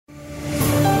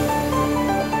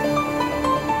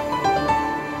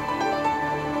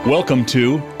Welcome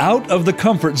to Out of the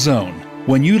Comfort Zone.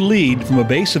 When you lead from a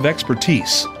base of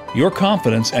expertise, your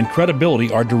confidence and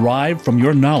credibility are derived from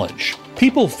your knowledge.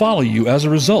 People follow you as a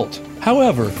result.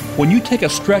 However, when you take a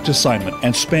stretch assignment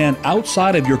and span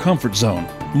outside of your comfort zone,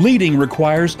 leading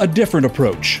requires a different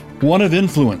approach, one of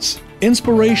influence,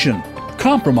 inspiration,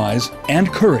 compromise,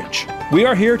 and courage. We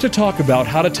are here to talk about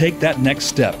how to take that next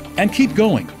step and keep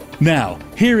going. Now,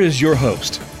 here is your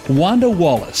host, Wanda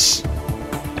Wallace.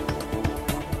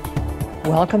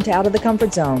 Welcome to Out of the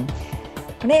Comfort Zone.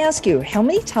 I'm going to ask you, how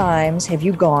many times have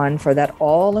you gone for that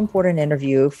all-important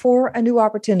interview for a new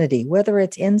opportunity, whether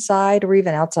it's inside or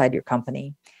even outside your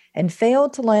company, and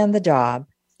failed to land the job,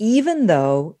 even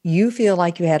though you feel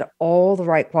like you had all the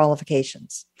right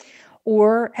qualifications?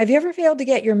 Or have you ever failed to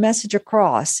get your message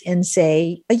across in,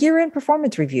 say, a year-end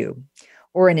performance review,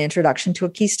 or an introduction to a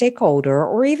key stakeholder,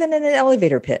 or even in an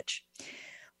elevator pitch?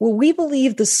 Well, we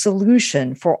believe the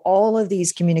solution for all of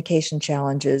these communication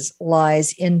challenges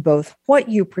lies in both what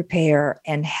you prepare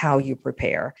and how you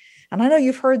prepare. And I know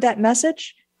you've heard that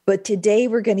message, but today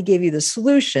we're going to give you the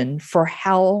solution for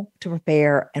how to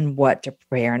prepare and what to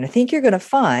prepare. And I think you're going to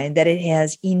find that it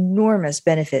has enormous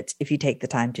benefits if you take the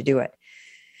time to do it.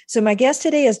 So my guest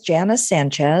today is Jana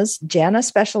Sanchez. Jana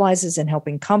specializes in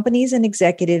helping companies and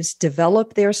executives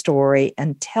develop their story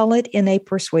and tell it in a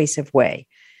persuasive way.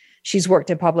 She's worked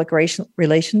in public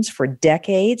relations for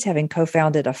decades, having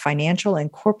co-founded a financial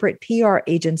and corporate PR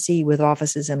agency with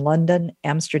offices in London,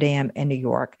 Amsterdam, and New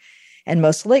York, and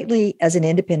most lately as an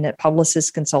independent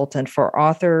publicist consultant for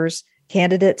authors,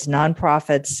 candidates,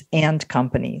 nonprofits, and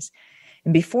companies.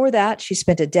 And before that, she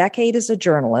spent a decade as a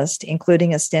journalist,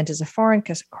 including a stint as a foreign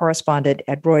correspondent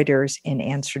at Reuters in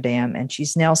Amsterdam, and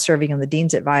she's now serving on the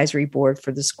Dean's Advisory Board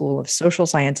for the School of Social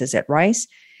Sciences at Rice,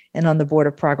 and on the board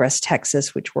of Progress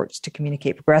Texas, which works to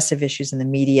communicate progressive issues in the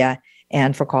media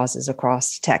and for causes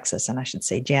across Texas. And I should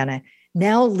say, Jana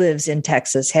now lives in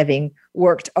Texas, having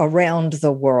worked around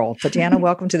the world. But Jana,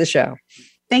 welcome to the show.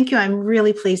 Thank you. I'm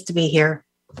really pleased to be here.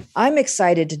 I'm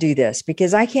excited to do this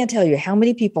because I can't tell you how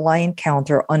many people I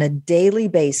encounter on a daily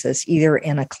basis, either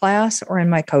in a class or in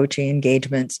my coaching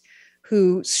engagements,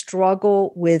 who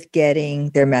struggle with getting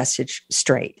their message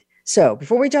straight. So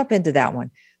before we jump into that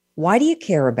one, why do you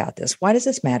care about this? Why does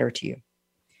this matter to you?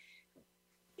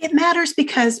 It matters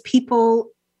because people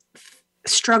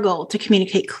struggle to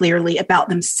communicate clearly about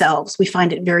themselves. We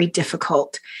find it very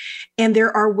difficult. And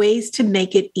there are ways to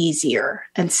make it easier.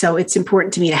 And so it's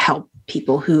important to me to help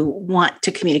people who want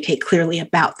to communicate clearly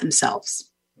about themselves.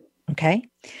 Okay.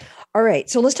 All right.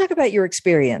 So let's talk about your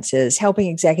experiences helping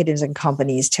executives and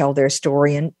companies tell their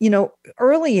story. And,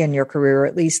 early in your career,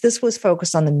 at least, this was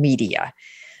focused on the media.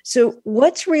 So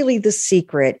what's really the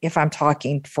secret, if I'm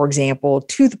talking, for example,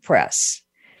 to the press,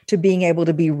 to being able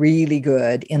to be really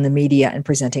good in the media and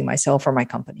presenting myself or my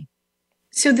company?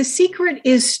 So the secret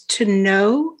is to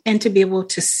know and to be able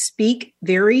to speak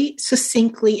very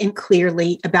succinctly and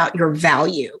clearly about your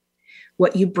value,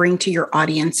 what you bring to your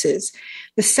audiences.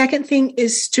 The second thing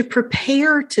is to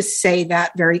prepare to say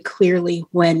that very clearly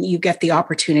when you get the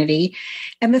opportunity.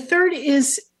 And the third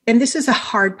is, and this is a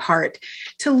hard part,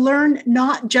 to learn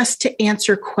not just to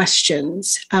answer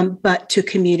questions, but to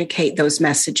communicate those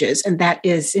messages. And that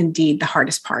is indeed the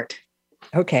hardest part.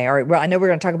 Okay. All right. Well, I know we're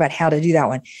going to talk about how to do that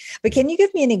one, but can you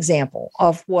give me an example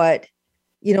of what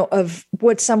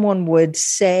someone would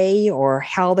say or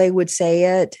how they would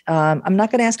say it? I'm not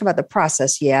going to ask about the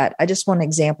process yet. I just want an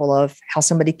example of how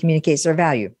somebody communicates their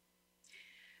value.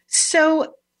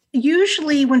 So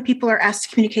usually when people are asked to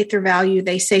communicate their value,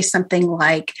 they say something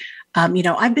like,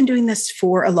 I've been doing this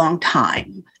for a long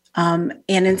time. And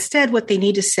instead, what they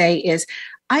need to say is,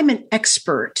 I'm an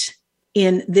expert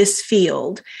in this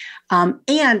field.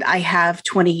 And I have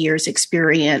 20 years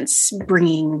experience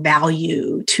bringing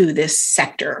value to this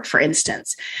sector, for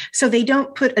instance. So they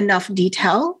don't put enough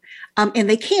detail, and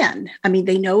they can.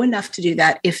 They know enough to do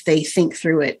that if they think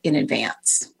through it in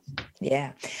advance.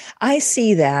 Yeah. I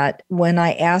see that when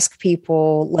I ask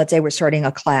people, let's say we're starting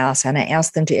a class, and I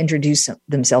ask them to introduce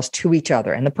themselves to each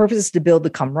other. And the purpose is to build the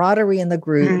camaraderie in the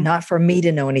group, not for me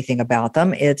to know anything about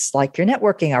them. It's like your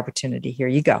networking opportunity. Here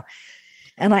you go.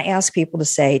 And I ask people to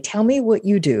say, tell me what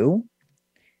you do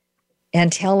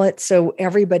and tell it so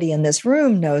everybody in this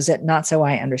room knows it, not so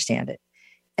I understand it.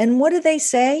 And what do they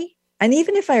say? And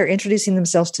even if I are introducing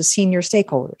themselves to senior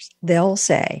stakeholders, they'll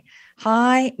say,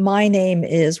 hi, my name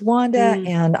is Wanda,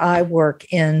 and I work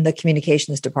in the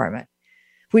communications department,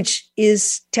 which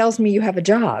tells me you have a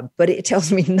job, but it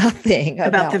tells me nothing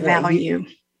about the value.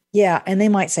 Yeah. And they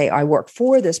might say, I work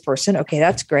for this person. Okay,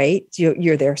 that's great.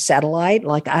 You're their satellite.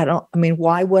 Like,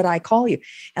 why would I call you?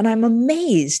 And I'm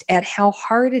amazed at how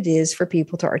hard it is for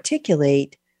people to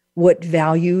articulate what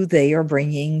value they are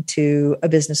bringing to a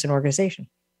business and organization.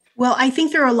 Well, I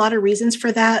think there are a lot of reasons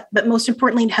for that, but most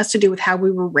importantly, it has to do with how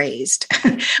we were raised.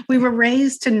 We were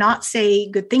raised to not say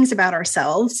good things about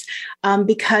ourselves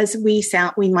because we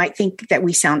might think that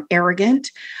we sound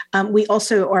arrogant. We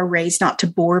also are raised not to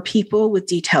bore people with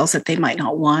details that they might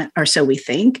not want, or so we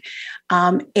think.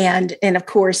 And of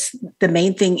course, the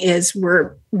main thing is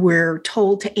we're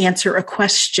told to answer a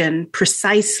question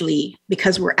precisely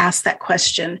because we're asked that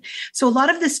question. So a lot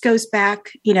of this goes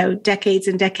back, decades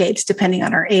and decades, depending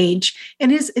on our age,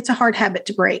 and it's a hard habit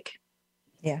to break.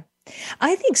 Yeah,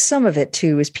 I think some of it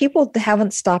too is people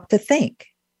haven't stopped to think.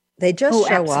 They just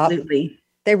show absolutely. up.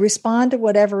 They respond to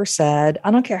whatever said.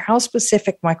 I don't care how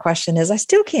specific my question is. I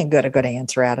still can't get a good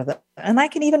answer out of it. And I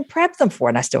can even prep them for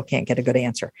it, and I still can't get a good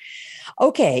answer.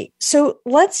 Okay, so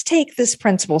let's take this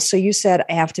principle. So you said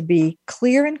I have to be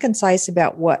clear and concise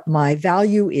about what my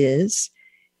value is.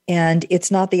 And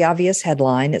it's not the obvious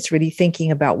headline. It's really thinking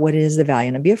about what is the value.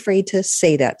 And I'd be afraid to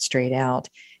say that straight out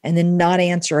and then not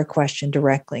answer a question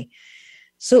directly.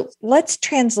 So let's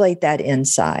translate that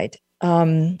inside.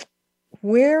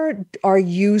 Where are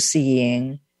you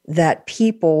seeing that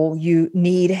you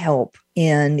need help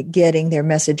in getting their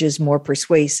messages more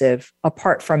persuasive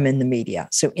apart from in the media,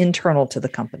 so internal to the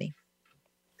company?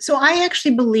 So I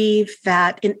actually believe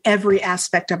that in every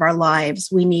aspect of our lives,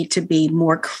 we need to be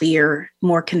more clear,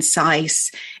 more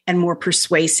concise, and more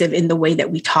persuasive in the way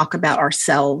that we talk about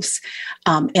ourselves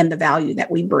and the value that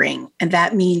we bring. And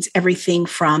that means everything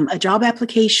from a job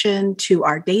application to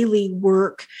our daily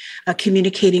work,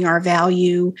 communicating our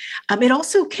value. It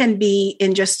also can be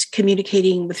in just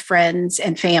communicating with friends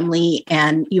and family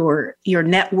and your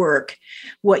network,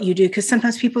 what you do, because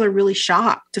sometimes people are really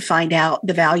shocked to find out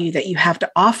the value that you have to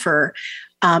offer.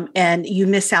 And you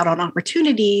miss out on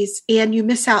opportunities and you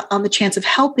miss out on the chance of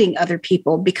helping other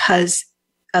people because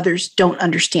others don't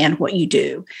understand what you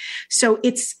do. So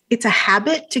it's a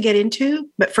habit to get into,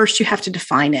 but first you have to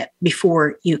define it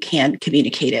before you can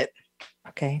communicate it.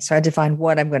 Okay. So I define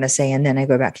what I'm going to say, and then I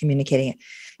go about communicating it.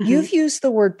 Mm-hmm. You've used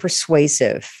the word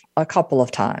persuasive a couple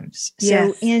of times.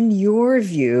 Yes. So in your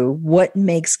view, what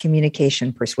makes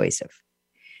communication persuasive?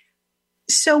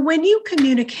 So when you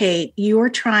communicate, you're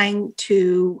trying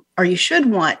to, or you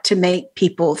should want to make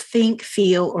people think,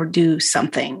 feel, or do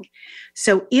something.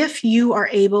 So if you are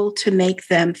able to make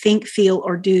them think, feel,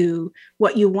 or do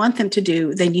what you want them to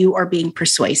do, then you are being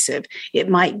persuasive. It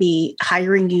might be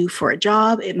hiring you for a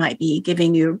job. It might be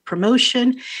giving you a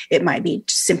promotion. It might be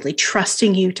simply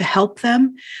trusting you to help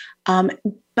them.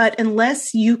 But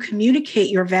unless you communicate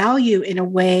your value in a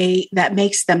way that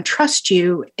makes them trust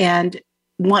you and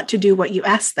want to do what you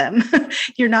ask them,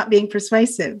 you're not being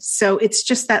persuasive. So it's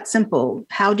just that simple.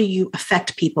 How do you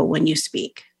affect people when you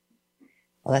speak?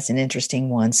 Well, that's an interesting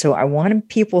one. So I want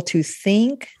people to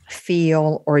think,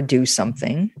 feel, or do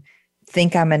something.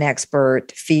 Think I'm an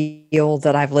expert, feel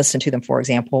that I've listened to them, for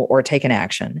example, or taken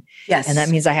action. Yes. And that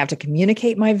means I have to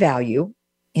communicate my value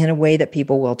in a way that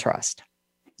people will trust.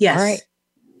 Yes. All right.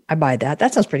 I buy that.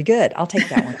 That sounds pretty good. I'll take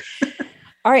that one.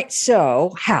 All right.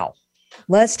 So how?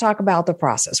 Let's talk about the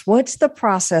process. What's the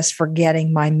process for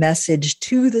getting my message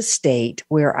to the state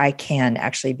where I can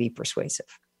actually be persuasive?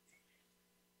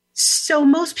 So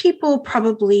most people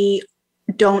probably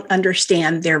don't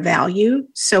understand their value.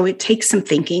 So it takes some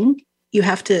thinking. You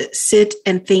have to sit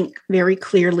and think very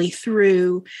clearly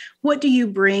through, what do you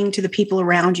bring to the people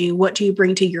around you? What do you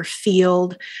bring to your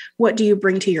field? What do you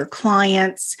bring to your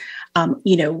clients?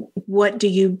 What do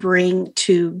you bring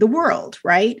to the world,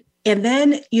 right? And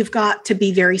then you've got to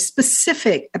be very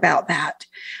specific about that,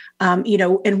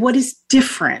 and what is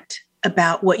different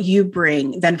about what you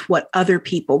bring than what other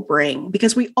people bring,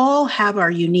 because we all have our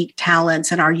unique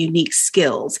talents and our unique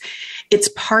skills. It's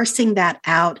parsing that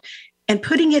out and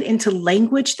putting it into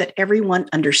language that everyone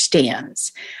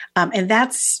understands. And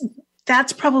that's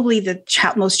probably the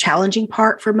most challenging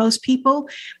part for most people,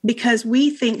 because we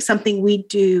think something we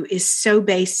do is so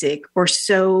basic or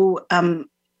so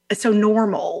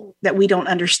normal that we don't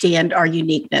understand our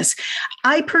uniqueness.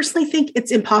 I personally think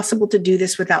it's impossible to do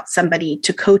this without somebody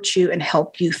to coach you and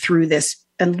help you through this,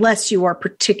 unless you are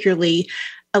particularly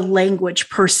a language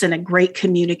person, a great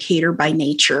communicator by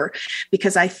nature,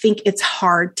 because I think it's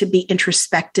hard to be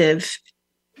introspective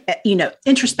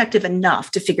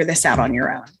enough to figure this out on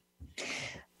your own.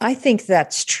 I think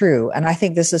that's true. And I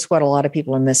think this is what a lot of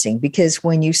people are missing, because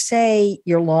when you say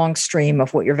your long stream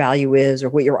of what your value is or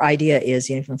what your idea is,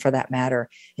 even for that matter,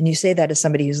 and you say that as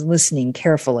somebody who's listening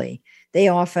carefully, they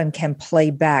often can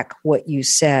play back what you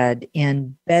said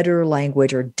in better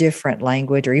language or different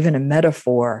language or even a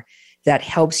metaphor that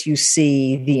helps you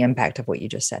see the impact of what you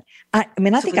just said. I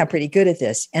think I'm pretty good at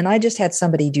this. And I just had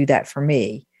somebody do that for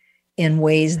me in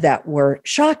ways that were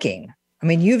shocking. I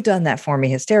mean, you've done that for me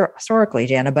historically,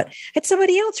 Jana, but it's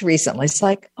somebody else recently. It's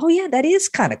like, oh yeah, that is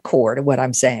kind of core to what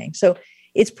I'm saying. So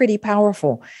it's pretty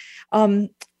powerful. One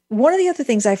of the other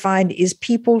things I find is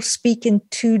people speaking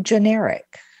too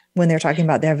generic when they're talking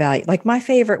about their value. Like my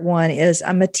favorite one is,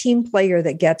 I'm a team player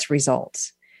that gets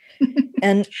results.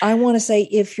 And I want to say,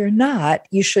 if you're not,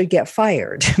 you should get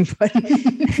fired. But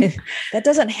that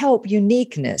doesn't help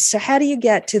uniqueness. So how do you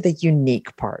get to the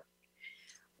unique part?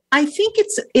 I think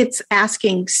it's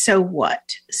asking, so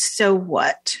what? So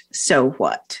what? So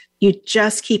what? You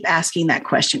just keep asking that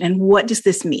question. And what does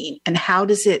this mean? And how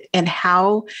is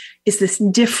this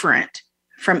different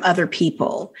from other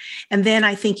people? And then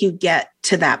I think you get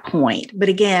to that point. But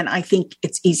again, I think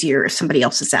it's easier if somebody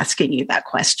else is asking you that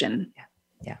question.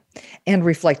 Yeah. And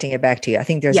reflecting it back to you. I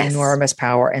think there's enormous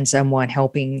power in someone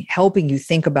helping you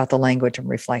think about the language and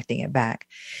reflecting it back.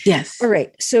 Yes. All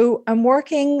right. So I'm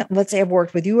working, let's say I've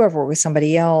worked with you, I've worked with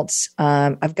somebody else.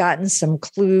 I've gotten some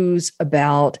clues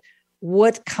about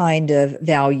what kind of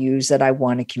values that I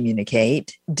want to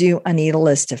communicate. Do I need a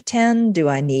list of 10? Do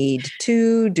I need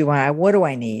 2? What do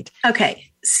I need?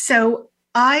 Okay. So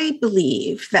I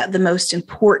believe that the most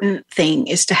important thing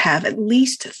is to have at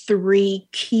least 3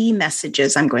 key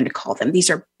messages, I'm going to call them. These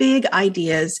are big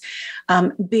ideas,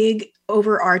 big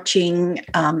overarching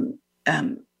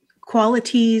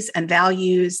qualities and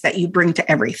values that you bring to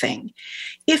everything.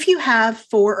 If you have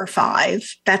 4 or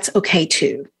 5, that's okay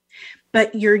too.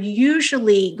 But you're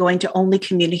usually going to only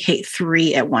communicate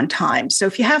 3 at one time. So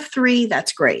if you have 3,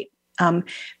 that's great.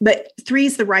 But 3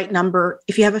 is the right number.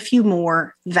 If you have a few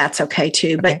more, that's okay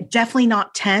too, but definitely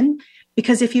not 10,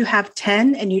 because if you have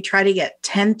 10 and you try to get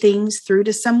 10 things through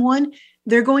to someone,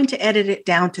 they're going to edit it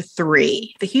down to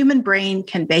 3. The human brain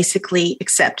can basically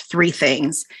accept 3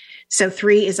 things. So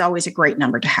 3 is always a great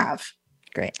number to have.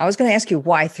 Great. I was going to ask you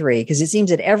why 3, because it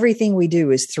seems that everything we do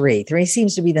is 3. 3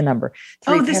 seems to be the number.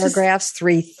 3 paragraphs,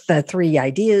 3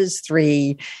 ideas,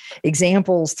 3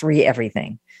 examples, 3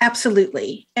 everything.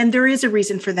 Absolutely. And there is a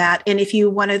reason for that. And if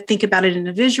you want to think about it in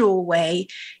a visual way,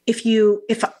 if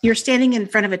you're standing in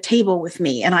front of a table with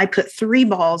me and I put 3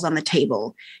 balls on the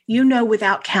table, you know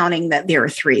without counting that there are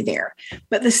 3 there.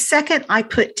 But the second I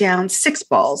put down 6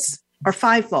 balls or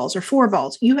 5 balls or 4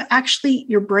 balls,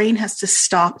 your brain has to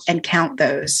stop and count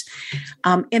those.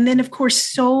 And then, of course,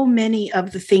 so many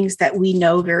of the things that we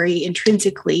know very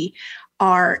intrinsically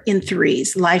are in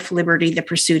 3s: life, liberty, the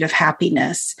pursuit of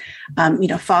happiness,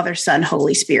 Father, Son,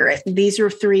 Holy Spirit. These are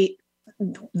 3.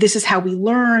 This is how we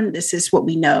learn. This is what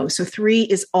we know. So 3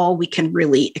 is all we can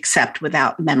really accept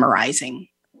without memorizing.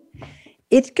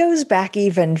 It goes back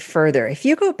even further. If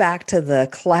you go back to the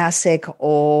classic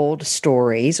old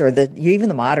stories or even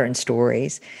the modern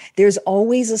stories, there's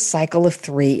always a cycle of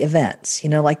 3 events.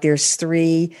 Like there's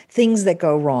 3 things that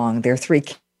go wrong. There are 3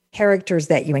 characters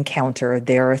that you encounter.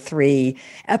 There are 3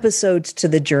 episodes to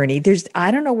the journey. I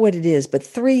don't know what it is, but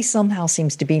 3 somehow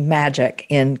seems to be magic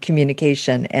in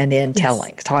communication and in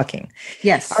talking.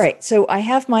 Yes. All right. So I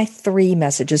have my 3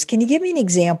 messages. Can you give me an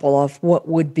example of what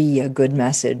would be a good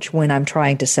message when I'm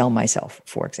trying to sell myself,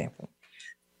 for example?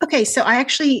 Okay. So I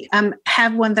actually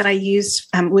have one that I used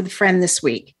with a friend this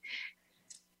week.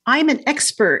 I'm an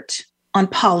expert on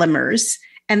polymers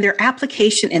and their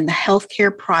application in the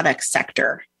healthcare product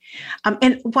sector.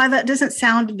 And while that doesn't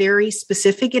sound very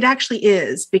specific, it actually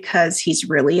is, because he's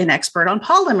really an expert on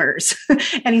polymers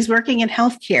and he's working in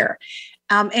healthcare.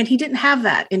 And he didn't have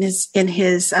that in his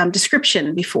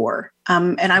description before.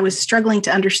 And I was struggling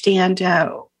to understand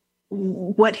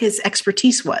what his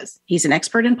expertise was. He's an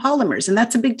expert in polymers, and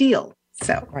that's a big deal.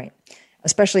 So, right.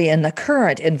 Especially in the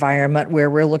current environment where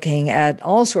we're looking at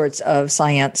all sorts of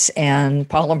science and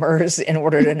polymers in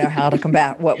order to know how to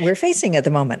combat what we're facing at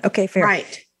the moment. Okay, fair.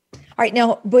 Right. All right.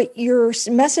 Now, but your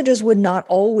messages would not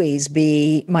always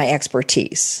be my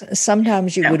expertise.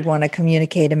 Sometimes you would want to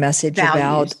communicate a message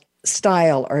about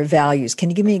style or values. Can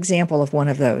you give me an example of one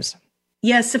of those?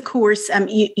 Yes, of course.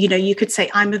 You could say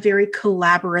I'm a very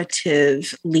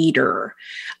collaborative leader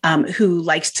who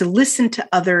likes to listen to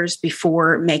others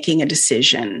before making a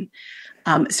decision.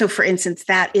 So, for instance,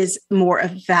 that is more a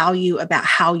value about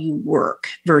how you work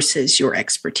versus your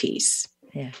expertise.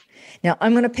 Yeah. Now,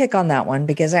 I'm going to pick on that one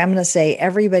because I'm going to say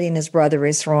everybody and his brother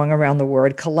is throwing around the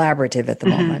word collaborative at the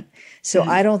moment. So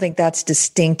I don't think that's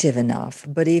distinctive enough.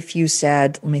 But if you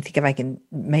said, let me think if I can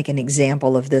make an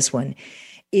example of this one.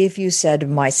 If you said,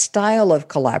 my style of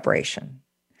collaboration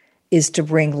is to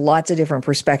bring lots of different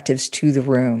perspectives to the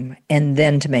room and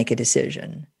then to make a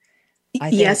decision. I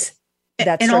think yes.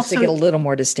 That and starts also, to get a little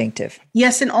more distinctive.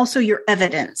 Yes. And also your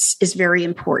evidence is very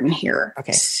important here.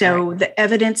 Okay. So the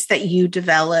evidence that you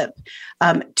develop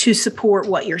to support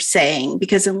what you're saying,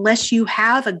 because unless you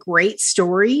have a great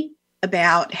story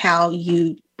about how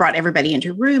you brought everybody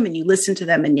into a room and you listened to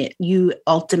them and you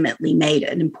ultimately made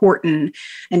an important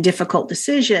and difficult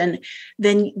decision,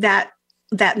 then that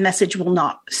message will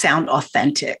not sound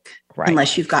authentic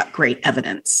unless you've got great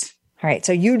evidence. All right.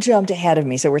 So you jumped ahead of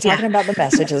me. So we're talking about the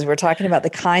messages. We're talking about the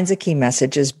kinds of key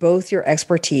messages, both your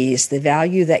expertise, the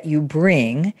value that you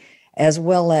bring, as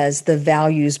well as the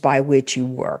values by which you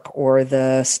work or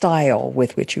the style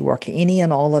with which you work. Any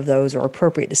and all of those are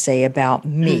appropriate to say about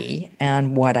me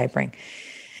and what I bring.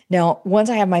 Now, once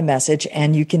I have my message,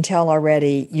 and you can tell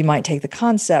already, you might take the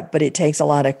concept, but it takes a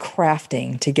lot of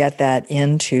crafting to get that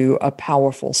into a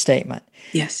powerful statement.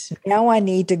 Yes. Now I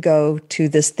need to go to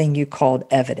this thing you called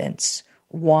evidence.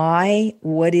 Why?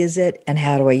 What is it? And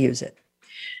how do I use it?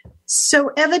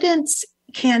 So evidence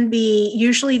can be,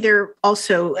 usually they're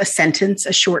also a sentence,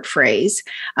 a short phrase.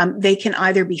 They can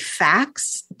either be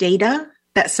facts, data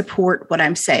that support what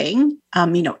I'm saying,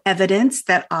 evidence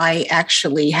that I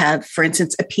actually have, for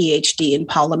instance, a PhD in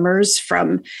polymers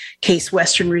from Case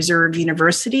Western Reserve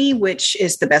University, which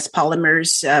is the best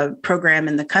polymers program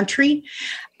in the country.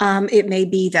 It may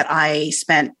be that I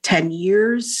spent 10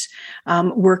 years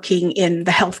working in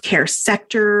the healthcare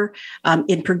sector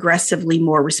in progressively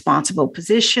more responsible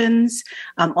positions,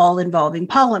 all involving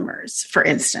polymers, for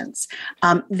instance.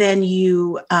 Then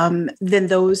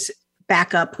those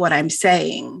back up what I'm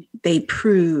saying. They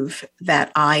prove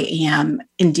that I am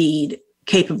indeed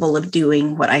capable of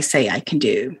doing what I say I can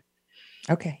do.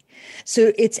 Okay.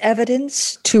 So it's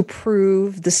evidence to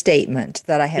prove the statement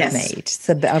that I have made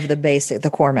of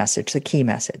the core message, the key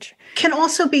message. Can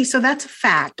also be, so that's a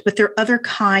fact, but there are other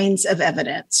kinds of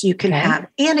evidence. You can have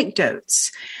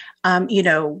anecdotes.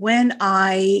 When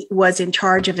I was in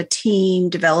charge of a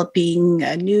team developing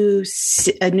a new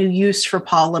use for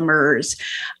polymers,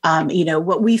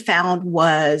 what we found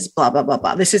was blah, blah, blah,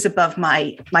 blah. This is above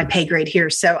my pay grade here.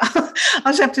 So I'll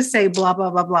just have to say blah, blah,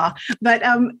 blah, blah. But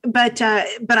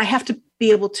I have to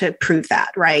be able to prove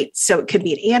that, right? So it could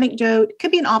be an anecdote, it could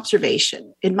be an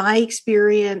observation. In my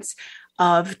experience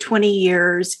of 20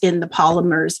 years in the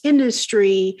polymers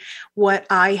industry, what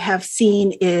I have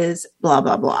seen is blah,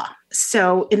 blah, blah.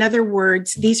 So in other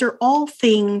words, these are all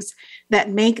things that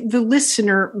make the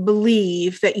listener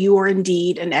believe that you are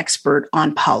indeed an expert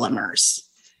on polymers.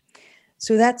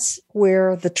 So that's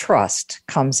where the trust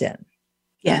comes in.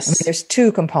 Yes. I mean, there's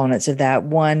two components of that.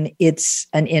 One, it's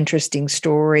an interesting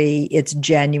story. It's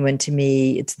genuine to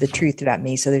me. It's the truth about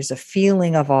me. So there's a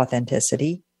feeling of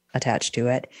authenticity attached to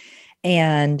it.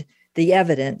 And the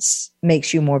evidence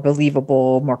makes you more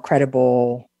believable, more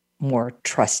credible, more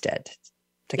trusted.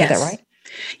 Did I get that right?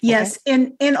 Yes.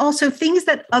 Okay. And also things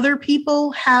that other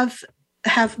people have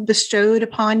bestowed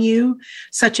upon you,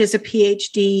 such as a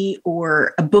PhD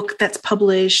or a book that's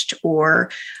published or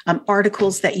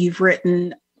articles that you've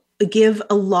written, give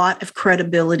a lot of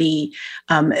credibility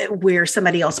where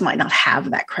somebody else might not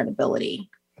have that credibility.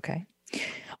 Okay.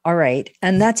 All right.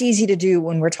 And that's easy to do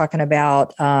when we're talking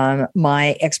about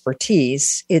my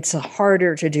expertise. It's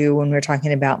harder to do when we're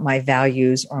talking about my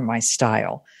values or my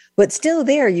style. But still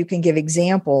there, you can give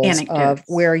examples of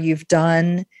where you've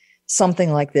done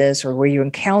something like this or where you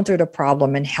encountered a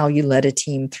problem and how you led a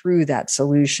team through that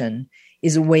solution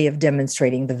is a way of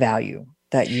demonstrating the value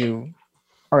that you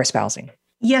are espousing.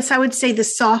 Yes, I would say the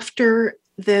softer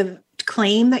the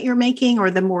claim that you're making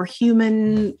or the more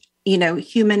human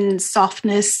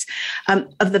softness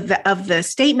of the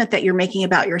statement that you're making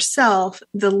about yourself,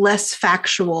 the less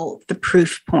factual the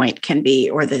proof point can be,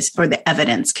 or the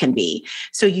evidence can be.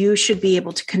 So you should be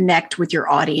able to connect with your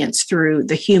audience through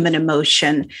the human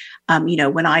emotion.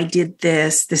 When I did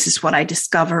this, this is what I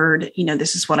discovered.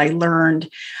 This is what I learned.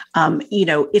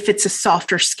 If it's a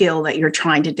softer skill that you're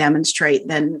trying to demonstrate,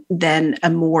 then a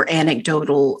more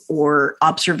anecdotal or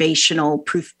observational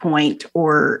proof point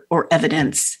or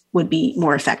evidence would be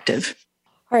more effective.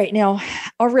 All right. Now,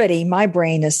 already my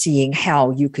brain is seeing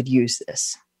how you could use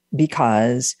this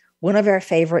because one of our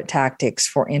favorite tactics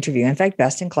for interviewing, in fact,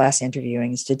 best in class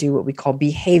interviewing, is to do what we call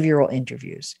behavioral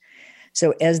interviews.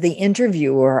 So as the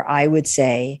interviewer, I would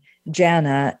say,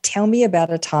 Jana, tell me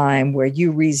about a time where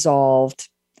you resolved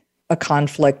a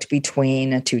conflict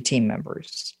between two team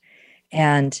members.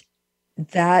 And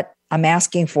that I'm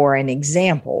asking for an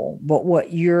example, but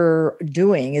what you're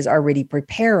doing is already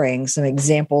preparing some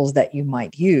examples that you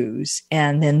might use.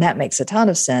 And then that makes a ton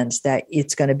of sense that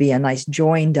it's going to be a nice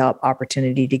joined up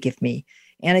opportunity to give me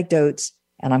anecdotes,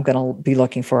 and I'm going to be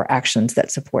looking for actions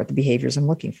that support the behaviors I'm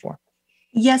looking for.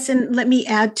 Yes. And let me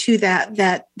add to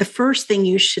that the first thing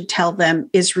you should tell them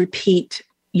is repeat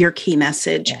your key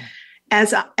message. Yeah.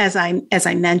 As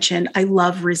I mentioned, I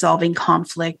love resolving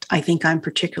conflict. I think I'm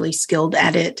particularly skilled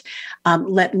at it.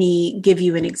 Let me give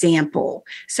you an example.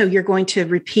 So you're going to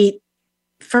repeat,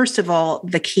 first of all,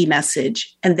 the key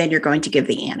message, and then you're going to give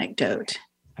the anecdote.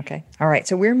 Okay. All right.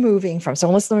 So we're moving from, so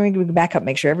let me back up,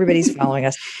 make sure everybody's following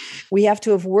us. We have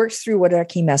to have worked through what our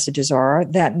key messages are.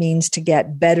 That means to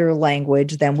get better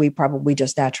language than we probably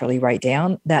just naturally write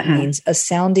down. That means a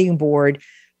sounding board,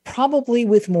 probably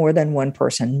with more than one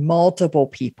person, multiple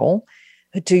people,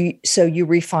 so you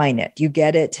refine it. You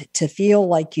get it to feel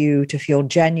like you, to feel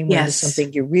genuine, Yes.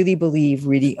 something you really believe,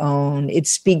 really own. It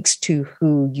speaks to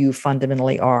who you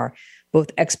fundamentally are, both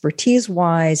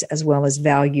expertise-wise as well as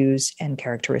values and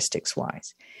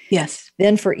characteristics-wise. Yes.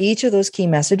 Then for each of those key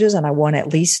messages, and I want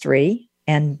at least 3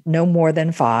 and no more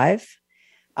than 5,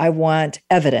 I want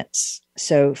evidence.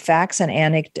 So facts and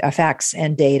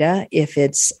data, if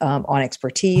it's on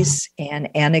expertise,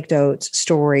 and anecdotes,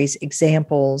 stories,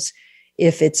 examples,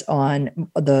 if it's on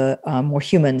the more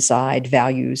human side,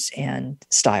 values and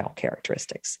style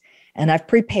characteristics. And I've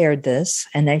prepared this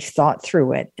and I've thought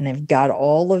through it and I've got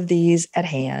all of these at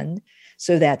hand.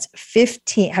 So that's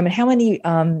 15. I mean, how many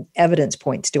evidence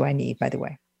points do I need, by the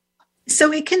way?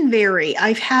 So it can vary.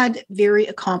 I've had very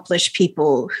accomplished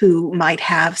people who might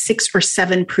have 6 or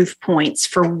 7 proof points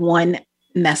for one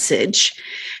message.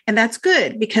 And that's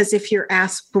good, because if you're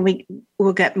asked,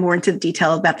 we'll get more into the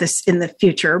detail about this in the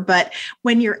future, but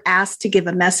when you're asked to give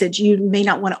a message, you may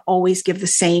not want to always give the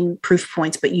same proof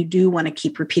points, but you do want to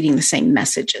keep repeating the same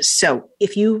messages. So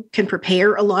if you can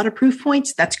prepare a lot of proof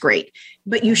points, that's great,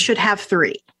 but you should have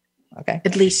 3. Okay.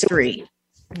 At least 3.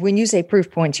 When you say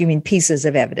proof points, you mean pieces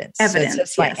of evidence. Evidence, So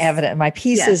it's my yes. evidence, my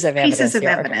pieces of evidence. Pieces of here.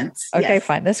 evidence. Okay, yes.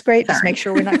 fine. That's great. Just Sorry. make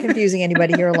sure we're not confusing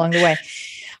anybody here along the way.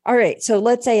 All right. So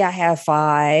let's say I have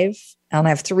 5 and I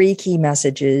have 3 key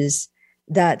messages.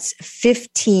 That's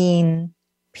 15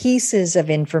 pieces of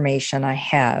information I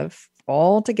have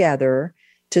all together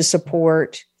to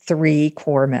support 3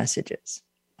 core messages.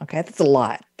 Okay. That's a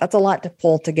lot. That's a lot to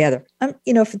pull together.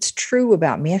 If it's true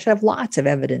about me, I should have lots of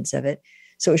evidence of it.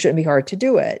 So it shouldn't be hard to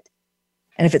do it.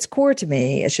 And if it's core to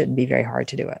me, it shouldn't be very hard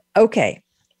to do it. Okay.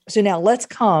 So now let's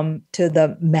come to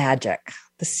the magic,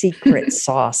 the secret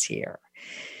sauce here.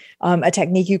 A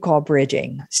technique you call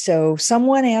bridging. So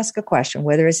someone asks a question,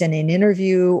 whether it's in an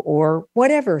interview or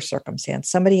whatever circumstance,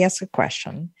 somebody asks a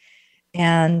question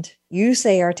and you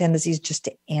say our tendency is just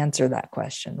to answer that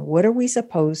question. What are we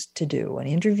supposed to do? An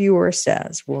interviewer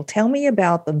says, well, tell me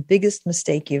about the biggest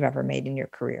mistake you've ever made in your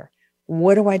career.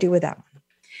 What do I do with that one?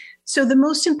 So the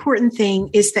most important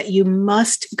thing is that you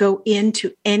must go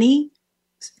into any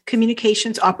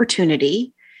communications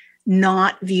opportunity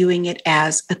not viewing it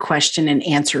as a question and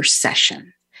answer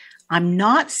session. I'm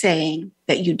not saying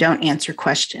that you don't answer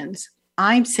questions.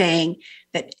 I'm saying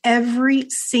that every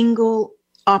single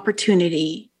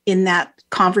opportunity in that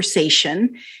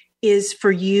conversation is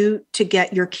for you to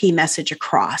get your key message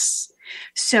across.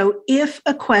 So if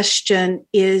a question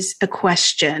is a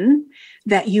question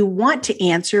that you want to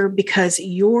answer because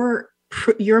your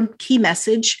key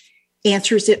message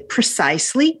answers it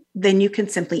precisely, then you can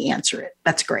simply answer it.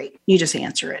 That's great. You just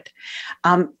answer it.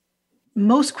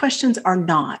 Most questions are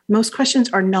not. Most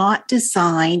questions are not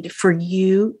designed for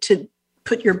you to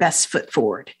put your best foot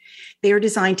forward. They are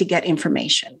designed to get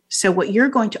information. So what you're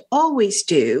going to always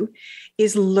do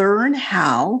is learn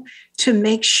how to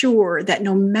make sure that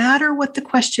no matter what the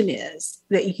question is,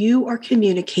 that you are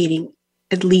communicating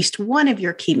at least one of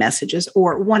your key messages,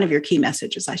 or one of your key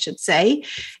messages, I should say,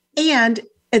 and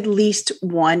at least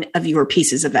one of your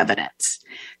pieces of evidence.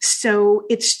 So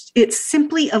it's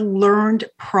simply a learned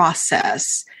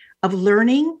process of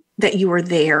learning that you are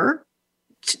there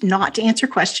not to answer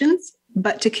questions,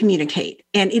 but to communicate.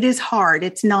 And it is hard.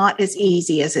 It's not as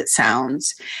easy as it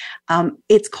sounds.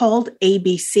 It's called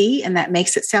ABC, and that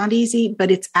makes it sound easy, but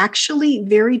it's actually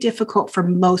very difficult for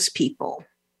most people.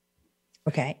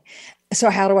 Okay. So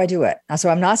how do I do it? So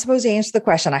I'm not supposed to answer the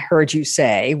question I heard you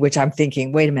say, which I'm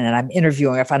thinking, wait a minute, I'm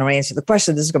interviewing. If I don't answer the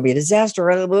question, this is going to be a disaster.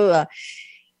 Blah, blah, blah.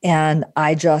 And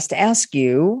I just ask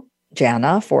you,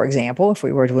 Jana, for example, if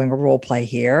we were doing a role play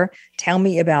here, tell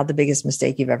me about the biggest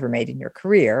mistake you've ever made in your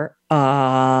career.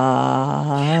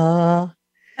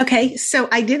 Okay, so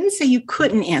I didn't say you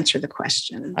couldn't answer the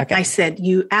question. Okay. I said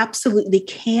you absolutely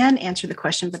can answer the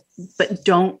question, but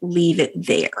don't leave it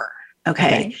there.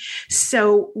 Okay.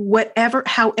 So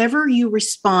however you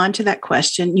respond to that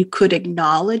question, you could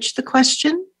acknowledge the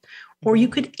question or you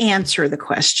could answer the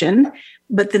question.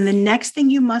 But then the next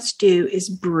thing you must do is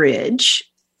bridge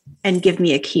and give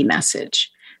me a key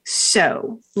message.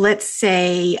 So let's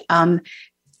say,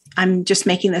 I'm just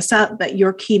making this up, but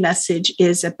your key message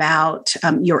is about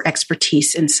your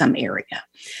expertise in some area.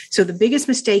 So the biggest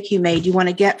mistake you made, you want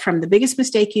to get from the biggest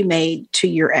mistake you made to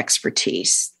your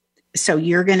expertise. So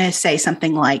you're going to say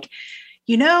something like,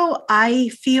 I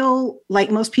feel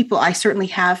like most people, I certainly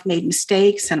have made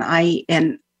mistakes.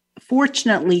 And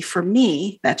fortunately for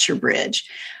me, that's your bridge.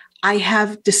 I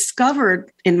have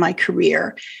discovered in my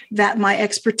career that my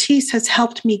expertise has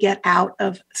helped me get out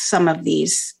of some of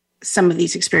these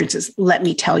experiences. Let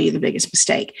me tell you the biggest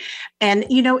mistake. And,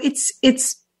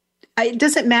 it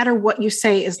doesn't matter what you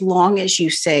say as long as you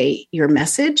say your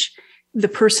message, the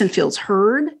person feels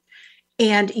heard,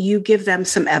 and you give them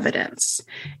some evidence.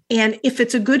 And if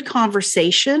it's a good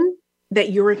conversation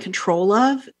that you're in control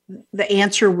of, the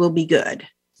answer will be good.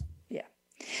 Yeah,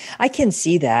 I can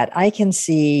see that. I'm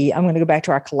going to go back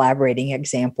to our collaborating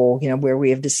example, where we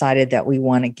have decided that we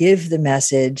want to give the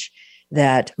message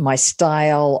that my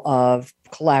style of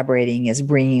collaborating is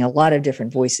bringing a lot of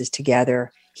different voices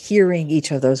together, hearing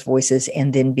each of those voices,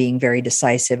 and then being very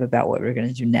decisive about what we're going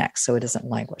to do next so it doesn't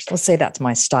languish. Let's say that's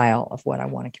my style of what I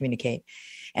want to communicate.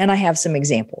 And I have some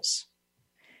examples.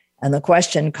 And the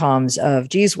question comes of,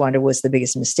 geez, Wanda, what's the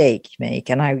biggest mistake you make?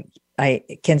 And I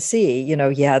can see,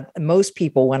 most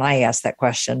people, when I ask that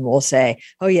question, will say,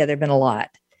 oh, yeah, there have been a lot.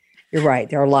 You're right.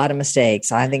 There are a lot of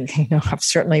mistakes. I think, I've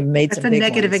certainly made some big ones. That's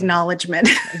a negative acknowledgement.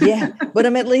 Yeah. But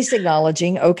I'm at least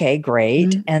acknowledging, okay, great.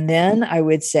 Mm-hmm. And then I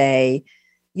would say,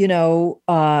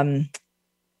 my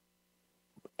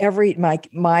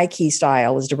key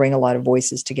style is to bring a lot of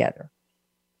voices together.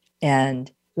 And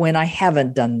when I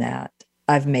haven't done that,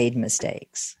 I've made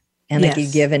mistakes. And I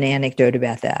could give an anecdote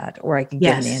about that, or I could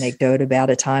give an anecdote about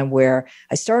a time where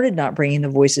I started not bringing the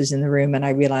voices in the room and I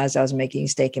realized I was making a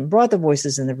mistake and brought the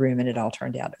voices in the room and it all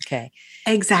turned out okay.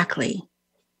 Exactly.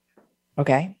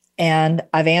 Okay. And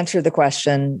I've answered the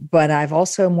question, but I've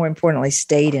also, more importantly,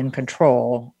 stayed in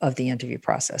control of the interview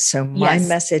process. So my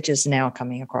message is now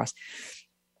coming across.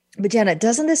 But Jana,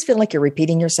 doesn't this feel like you're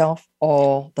repeating yourself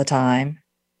all the time?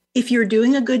 If you're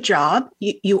doing a good job,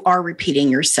 you are repeating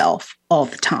yourself all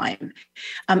the time.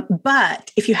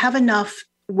 But if you have enough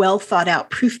well thought out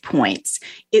proof points,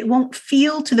 it won't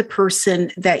feel to the person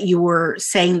that you were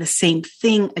saying the same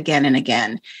thing again and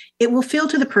again. It will feel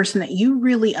to the person that you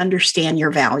really understand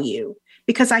your value,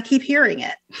 because I keep hearing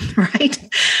it,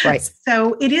 right? Right.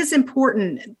 So it is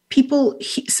important.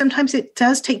 Sometimes it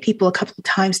does take people a couple of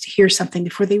times to hear something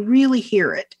before they really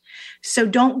hear it. So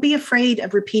don't be afraid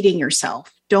of repeating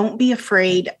yourself. Don't be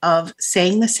afraid of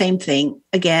saying the same thing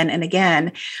again and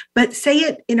again, but say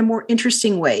it in a more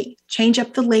interesting way. Change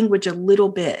up the language a little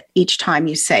bit each time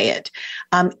you say it.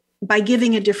 By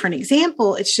giving a different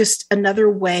example, it's just another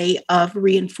way of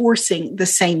reinforcing the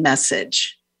same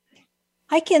message.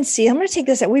 I can see, I'm going to take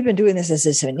this, we've been doing this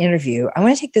as an interview. I'm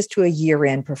going to take this to a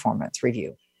year-end performance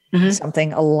review,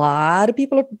 something a lot of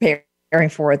people are preparing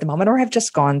for at the moment or have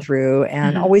just gone through.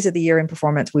 And always at the year-end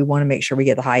performance, we want to make sure we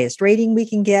get the highest rating we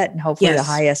can get and hopefully the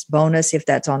highest bonus if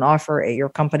that's on offer at your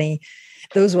company.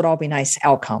 Those would all be nice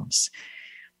outcomes.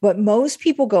 But most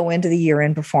people go into the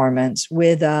year-end performance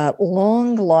with a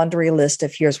long laundry list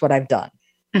of here's what I've done.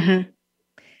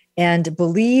 And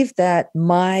believe that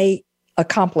my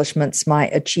accomplishments, my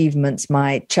achievements,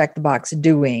 my check the box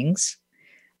doings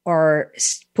are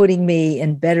putting me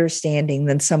in better standing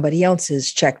than somebody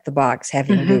else's check the box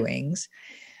having doings.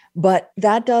 But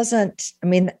that doesn't,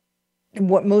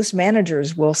 what most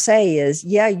managers will say is,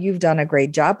 yeah, you've done a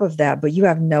great job of that, but you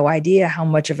have no idea how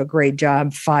much of a great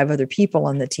job 5 other people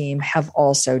on the team have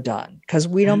also done, because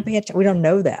we don't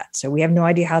know that. So we have no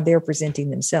idea how they're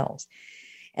presenting themselves.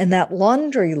 And that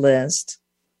laundry list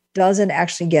doesn't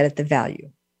actually get at the value.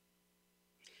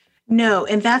 No,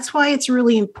 and that's why it's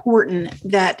really important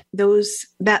that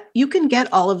you can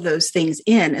get all of those things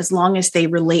in as long as they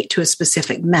relate to a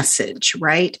specific message,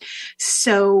 right?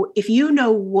 So if you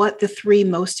know what the 3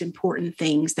 most important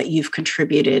things that you've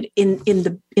contributed in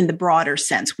the broader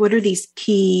sense, what are these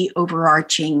key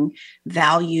overarching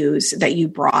values that you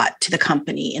brought to the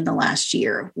company in the last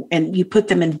year, and you put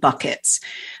them in buckets,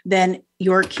 then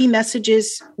your key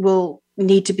messages will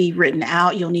need to be written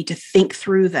out. You'll need to think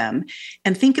through them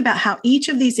and think about how each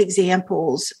of these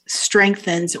examples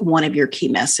strengthens one of your key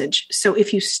message. So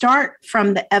if you start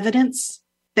from the evidence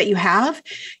that you have,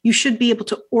 you should be able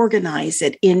to organize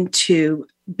it into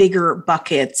bigger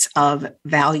buckets of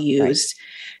values.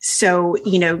 Right. So,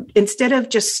 instead of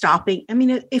just stopping,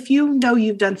 if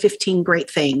you've done 15 great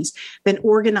things, then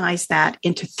organize that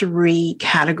into 3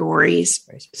 categories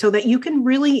so that you can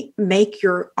really make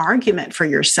your argument for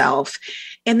yourself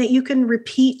and that you can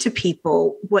repeat to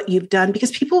people what you've done, because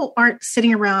people aren't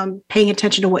sitting around paying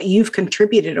attention to what you've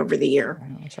contributed over the year.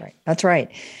 That's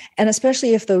right. And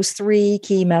especially if those 3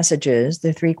 key messages,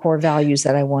 the 3 core values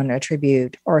that I want to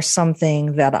attribute, are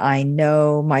something that I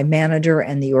know my manager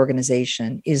and the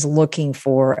organization is looking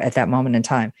for at that moment in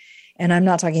time. And I'm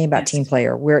not talking about team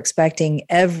player. We're expecting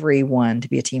everyone to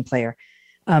be a team player.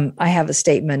 I have a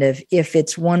statement of, if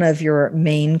it's one of your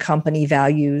main company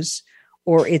values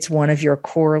or it's one of your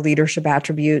core leadership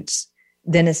attributes,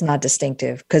 then it's not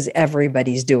distinctive because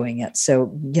everybody's doing it. So,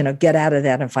 get out of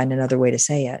that and find another way to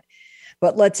say it.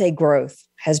 But let's say growth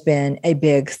has been a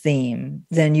big theme,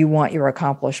 then you want your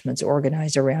accomplishments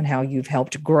organized around how you've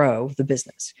helped grow the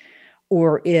business.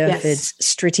 Or if it's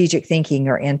strategic thinking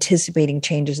or anticipating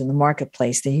changes in the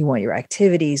marketplace, then you want your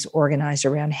activities organized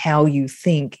around how you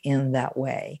think in that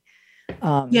way.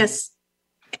 Yes.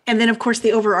 And then, of course,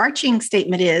 the overarching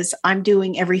statement is, I'm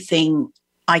doing everything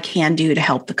I can do to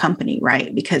help the company,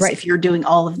 right? Because if you're doing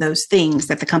all of those things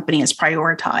that the company has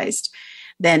prioritized,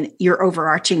 then your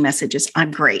overarching message is,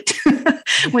 I'm great,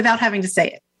 without having to say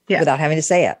it. Yeah. Without having to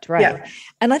say it, right? Yeah.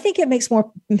 And I think it makes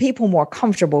people more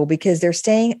comfortable because they're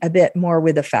staying a bit more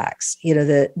with the facts.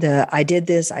 The I did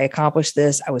this, I accomplished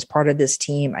this, I was part of this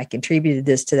team, I contributed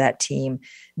this to that team.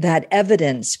 That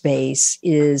evidence base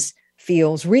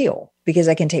feels real because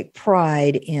I can take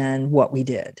pride in what we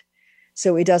did.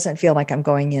 So it doesn't feel like I'm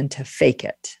going in to fake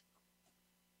it.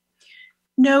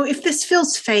 No, if this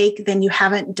feels fake, then you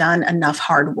haven't done enough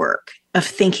hard work of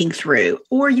thinking through,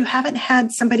 or you haven't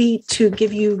had somebody to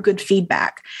give you good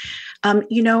feedback.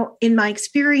 In my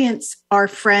experience, our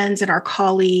friends and our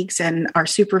colleagues and our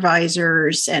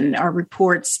supervisors and our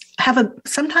reports have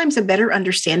sometimes a better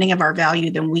understanding of our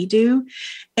value than we do.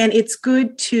 And it's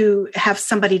good to have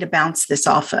somebody to bounce this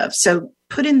off of. So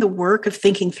put in the work of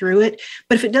thinking through it.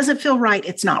 But if it doesn't feel right,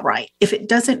 it's not right. If it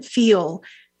doesn't feel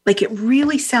like it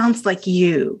really sounds like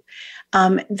you,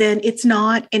 then it's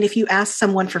not. And if you ask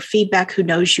someone for feedback who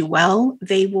knows you well,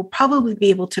 they will probably be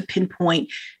able to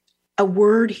pinpoint a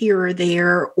word here or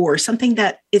there or something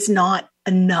that is not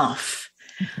enough.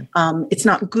 Mm-hmm. It's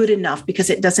not good enough because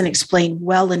it doesn't explain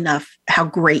well enough how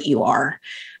great you are.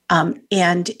 I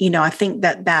think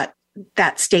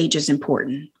that stage is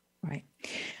important. Right.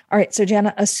 All right. So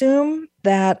Jana, assume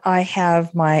that I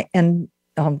have and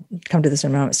I'll come to this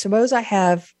in a moment. Suppose I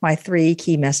have my 3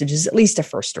 key messages, at least a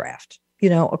first draft,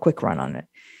 a quick run on it.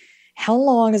 How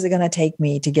long is it going to take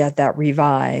me to get that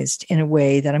revised in a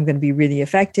way that I'm going to be really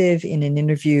effective in an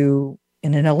interview,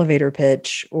 in an elevator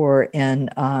pitch, or in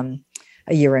a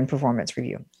year-end performance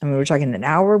review? We're talking an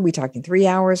hour, we're talking 3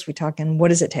 hours, what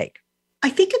does it take? I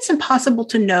think it's impossible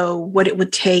to know what it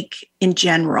would take in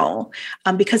general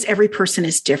because every person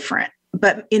is different.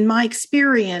 But in my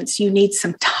experience, you need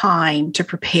some time to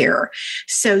prepare.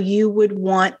 So you would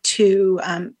want to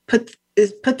put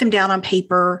them down on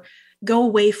paper, go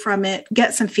away from it,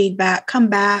 get some feedback, come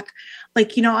back. I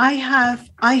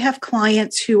have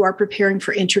clients who are preparing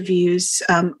for interviews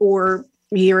or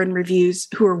year-end reviews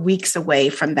who are weeks away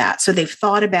from that. So they've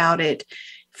thought about it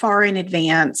far in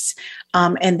advance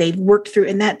and they've worked through,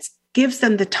 and that gives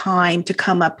them the time to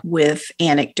come up with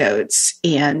anecdotes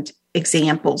and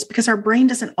examples because our brain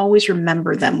doesn't always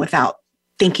remember them without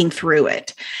thinking through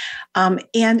it.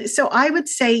 And so I would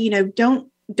say,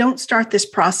 don't start this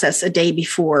process a day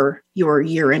before your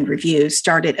year-end review.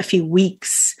 Start it a few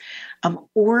weeks,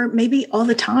 or maybe all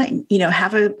the time.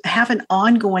 Have an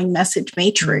ongoing message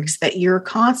matrix that you're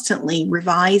constantly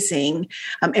revising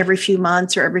every few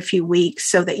months or every few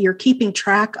weeks, so that you're keeping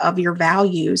track of your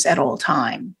values at all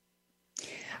time. All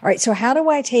right. So how do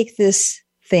I take this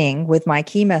thing with my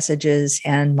key messages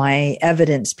and my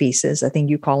evidence pieces, I think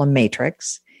you call them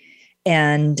matrix,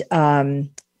 and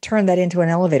turn that into an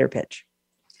elevator pitch?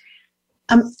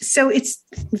 So it's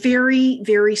very,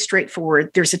 very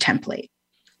straightforward. There's a template.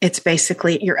 It's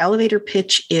basically your elevator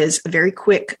pitch is a very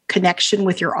quick connection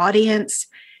with your audience.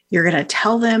 You're going to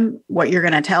tell them what you're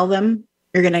going to tell them.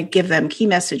 You're going to give them key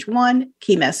message 1,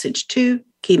 key message 2,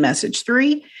 key message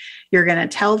 3. You're going to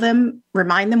tell them,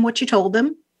 remind them what you told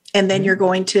them. And then you're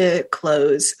going to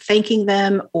close thanking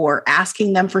them or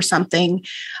asking them for something.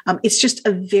 It's just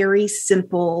a very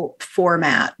simple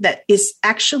format that is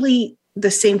actually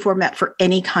the same format for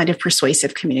any kind of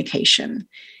persuasive communication.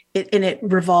 And it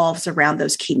revolves around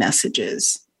those key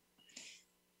messages.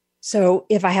 So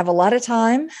if I have a lot of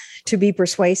time to be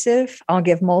persuasive, I'll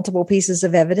give multiple pieces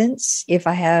of evidence. If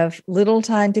I have little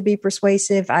time to be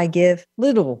persuasive, I give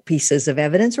little pieces of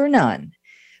evidence or none.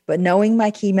 But knowing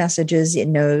my key messages, it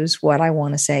knows what I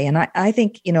want to say. And I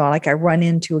think, like I run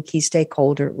into a key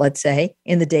stakeholder, let's say,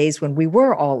 in the days when we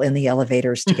were all in the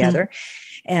elevators together.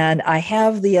 And I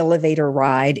have the elevator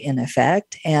ride in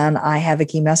effect, and I have a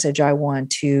key message I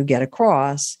want to get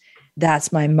across.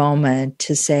 That's my moment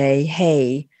to say,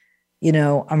 hey,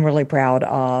 I'm really proud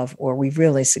of, or we've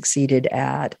really succeeded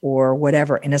at, or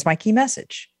whatever. And it's my key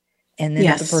message. And then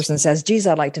if the person says, geez,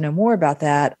 I'd like to know more about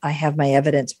that, I have my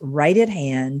evidence right at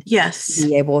hand. Yes. To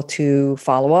be able to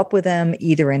follow up with them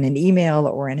either in an email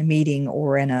or in a meeting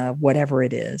or in a whatever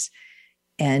it is.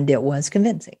 And it was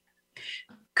convincing.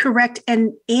 Correct.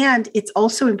 And it's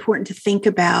also important to think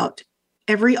about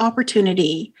every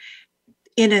opportunity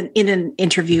in an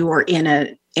interview or in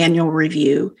an annual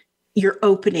review. Your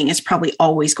opening is probably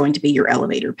always going to be your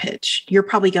elevator pitch. You're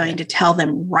probably going to tell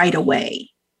them right away,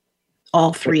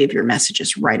 all three of your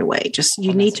messages right away. Just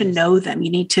you need to know them. You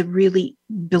need to really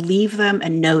believe them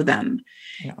and know them,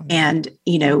 and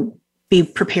be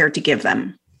prepared to give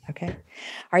them. Okay. All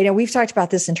right. Now we've talked about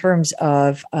this in terms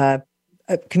of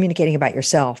communicating about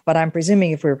yourself, but I'm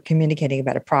presuming if we're communicating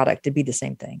about a product, it'd be the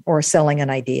same thing, or selling an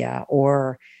idea,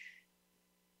 or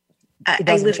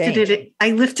I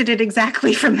lifted it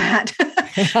exactly from that.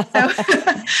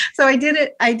 So I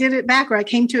did it backward. I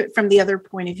came to it from the other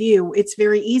point of view. It's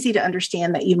very easy to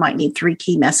understand that you might need 3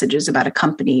 key messages about a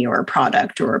company or a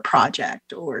product or a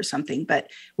project or something,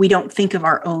 but we don't think of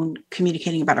our own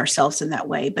communicating about ourselves in that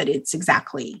way, but it's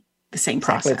exactly the same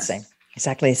process.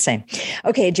 Exactly the same.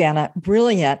 Okay, Jana,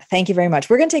 brilliant. Thank you very much.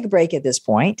 We're going to take a break at this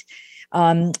point.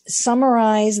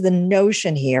 Summarize the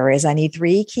notion here is I need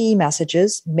 3 key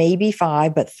messages, maybe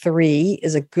 5, but 3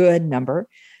 is a good number.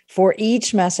 For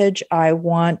each message, I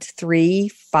want 3,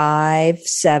 5,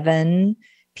 7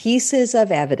 pieces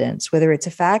of evidence, whether it's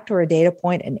a fact or a data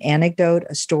point, an anecdote,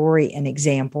 a story, an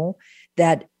example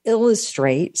that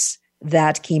illustrates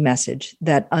that key message,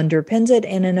 that underpins it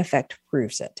and in effect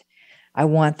proves it. I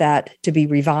want that to be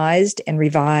revised and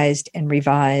revised and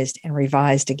revised and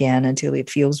revised again until it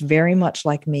feels very much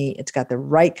like me. It's got the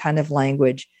right kind of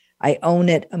language. I own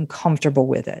it. I'm comfortable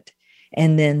with it.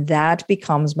 And then that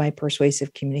becomes my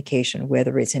persuasive communication,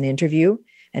 whether it's an interview,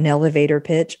 an elevator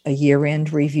pitch, a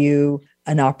year-end review,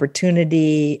 an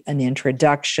opportunity, an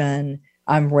introduction.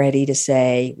 I'm ready to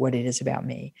say what it is about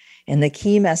me. And the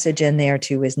key message in there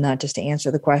too is not just to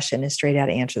answer the question, is straight out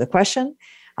answer the question.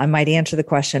 I might answer the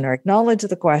question or acknowledge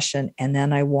the question, and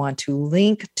then I want to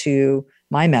link to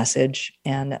my message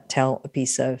and tell a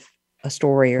piece of a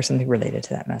story or something related to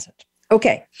that message.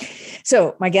 Okay.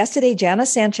 So my guest today, Jana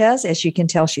Sanchez, as you can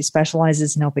tell, she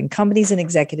specializes in helping companies and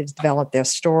executives develop their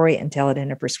story and tell it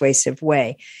in a persuasive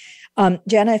way.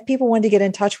 Jana, if people wanted to get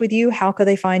in touch with you, how could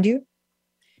they find you?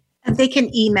 They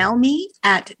can email me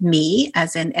at me,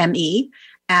 as in M-E,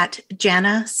 at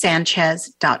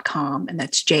janasanchez.com. And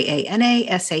that's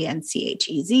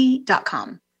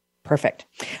JANASANCHEZ.com. Perfect.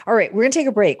 All right. We're going to take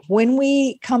a break. When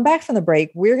we come back from the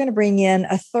break, we're going to bring in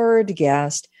a third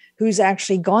guest who's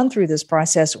actually gone through this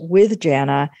process with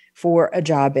Jana for a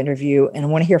job interview. And I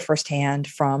want to hear firsthand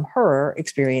from her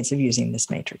experience of using this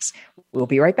matrix. We'll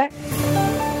be right back.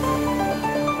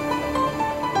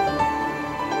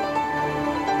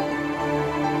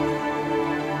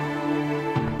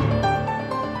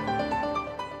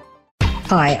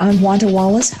 Hi, I'm Wanda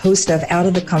Wallace, host of Out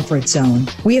of the Comfort Zone.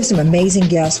 We have some amazing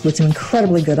guests with some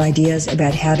incredibly good ideas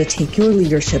about how to take your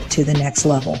leadership to the next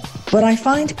level. But I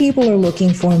find people are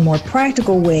looking for more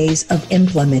practical ways of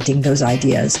implementing those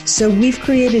ideas. So we've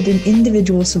created an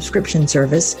individual subscription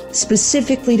service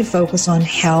specifically to focus on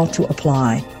how to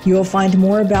apply. You'll find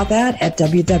more about that at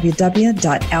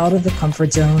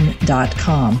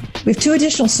www.outofthecomfortzone.com. We have 2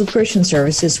 additional subscription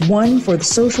services, one for the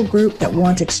social group that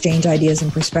want to exchange ideas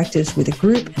and perspectives with a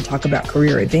group and talk about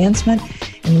career advancement.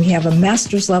 And we have a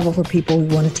master's level for people who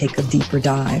want to take a deeper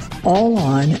dive, all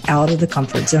on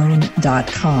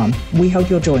outofthecomfortzone.com. We hope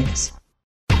you'll join us.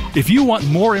 If you want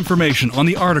more information on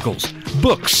the articles,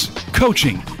 books,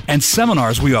 coaching, and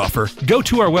seminars we offer, go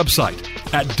to our website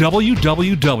at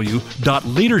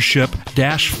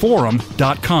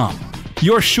www.leadership-forum.com.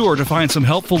 You're sure to find some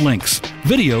helpful links,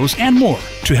 videos, and more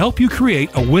to help you create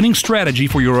a winning strategy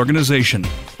for your organization.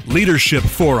 Leadership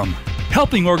Forum,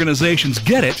 helping organizations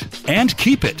get it and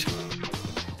keep it.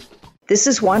 This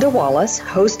is Wanda Wallace,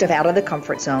 host of Out of the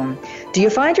Comfort Zone. Do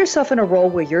you find yourself in a role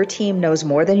where your team knows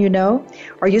more than you know?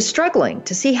 Are you struggling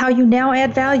to see how you now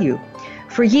add value?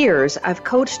 For years, I've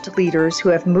coached leaders who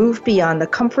have moved beyond the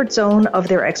comfort zone of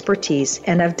their expertise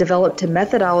and have developed a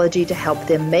methodology to help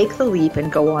them make the leap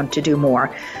and go on to do more.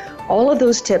 All of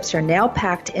those tips are now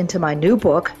packed into my new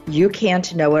book, You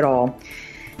Can't Know It All.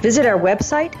 Visit our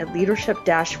website at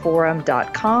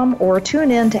leadership-forum.com or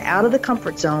tune in to Out of the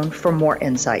Comfort Zone for more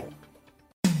insight.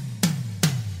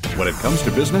 When it comes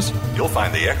to business, you'll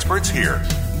find the experts here.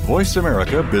 Voice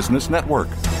America Business Network.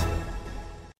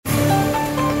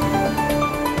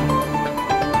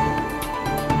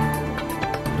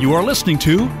 You are listening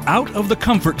to Out of the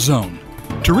Comfort Zone.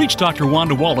 To reach Dr.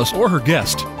 Wanda Wallace or her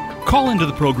guest, call into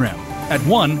the program at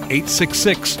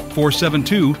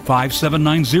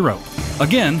 1-866-472-5790.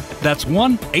 Again, that's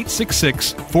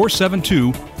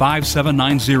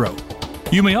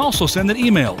 1-866-472-5790. You may also send an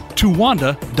email to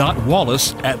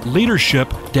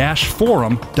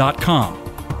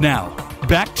wanda.wallace@leadership-forum.com. Now,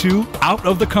 back to Out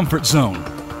of the Comfort Zone.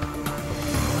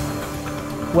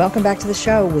 Welcome back to the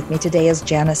show. With me today is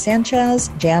Jana Sanchez.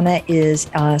 Jana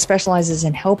specializes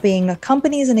in helping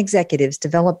companies and executives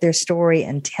develop their story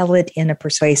and tell it in a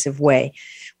persuasive way.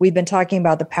 We've been talking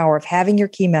about the power of having your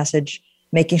key message,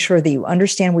 making sure that you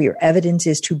understand what your evidence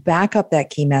is to back up that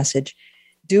key message,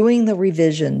 doing the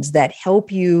revisions that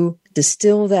help you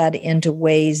distill that into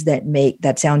ways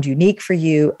that sound unique for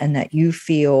you and that you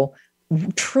feel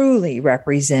truly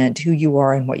represent who you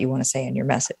are and what you want to say in your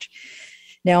message.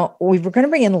 Now, we were going to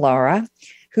bring in Laura,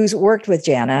 who's worked with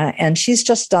Jana, and she's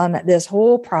just done this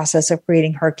whole process of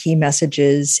creating her key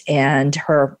messages and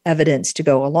her evidence to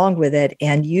go along with it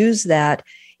and use that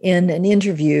in an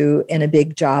interview in a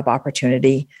big job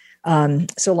opportunity.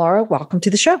 So, Laura, welcome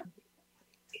to the show.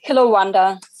 Hello,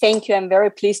 Wanda. Thank you. I'm very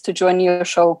pleased to join your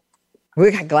show.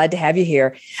 We're glad to have you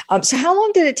here. So how long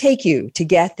did it take you to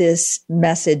get this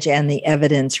message and the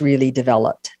evidence really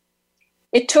developed?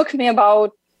 It took me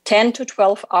about 10 to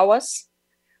 12 hours,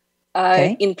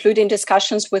 including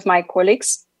discussions with my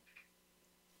colleagues.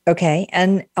 Okay.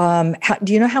 And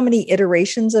do you know how many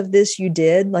iterations of this you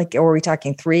did? Or are we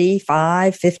talking 3,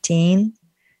 5, 15?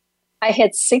 I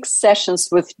had 6 sessions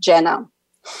with Jana.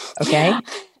 Okay.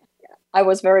 I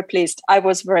was very pleased. I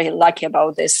was very lucky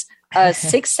about this.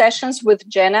 6 sessions with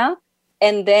Jana,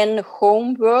 and then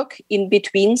homework in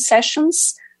between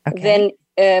sessions, then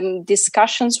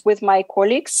discussions with my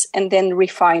colleagues, and then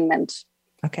refinement.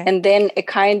 Okay. And then a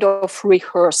kind of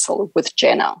rehearsal with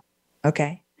Jana.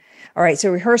 Okay. All right. So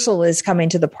rehearsal is coming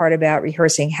to the part about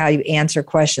rehearsing how you answer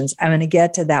questions. I'm going to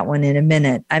get to that one in a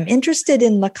minute. I'm interested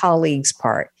in the colleagues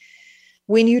part.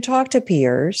 When you talk to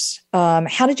peers,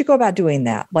 how did you go about doing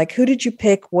that? Who did you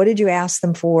pick? What did you ask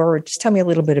them for? Just tell me a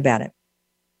little bit about it.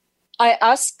 I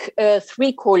asked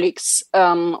 3 colleagues.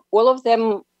 All of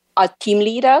them are team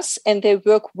leaders, and they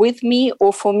work with me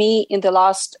or for me in the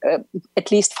last at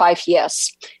least 5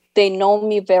 years. They know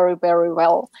me very, very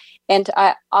well. And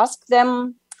I asked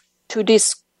them to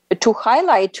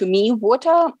highlight to me what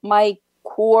are my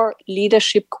core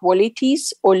leadership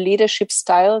qualities or leadership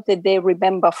style that they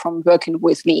remember from working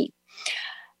with me.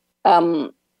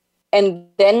 And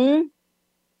then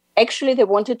actually they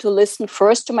wanted to listen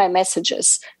first to my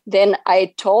messages. Then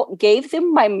I gave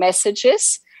them my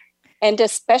messages, and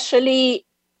especially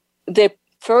the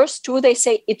first 2, they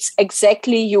say, it's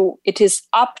exactly you. It is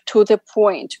up to the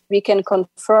point. We can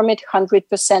confirm it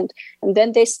 100%. And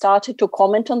then they started to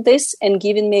comment on this and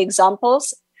giving me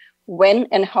examples when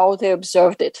and how they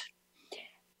observed it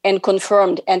and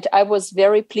confirmed. And I was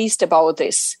very pleased about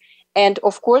this. And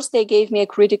of course, they gave me a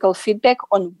critical feedback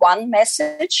on one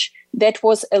message that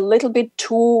was a little bit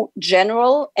too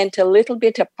general and a little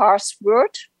bit a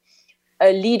buzzword,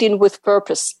 leading with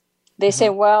purpose. They say,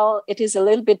 well, it is a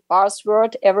little bit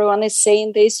buzzword. Everyone is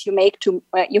saying this. You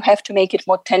have to make it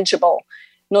more tangible.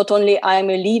 Not only I'm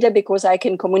a leader because I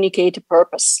can communicate a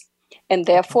purpose. And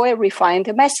therefore, I refine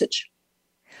the message.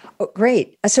 Oh,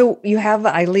 great. So you have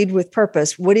I lead with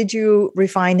purpose. What did you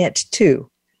refine it to?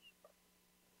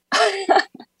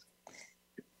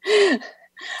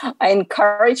 I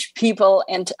encourage people,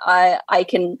 and I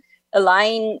can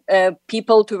align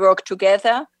people to work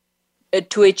together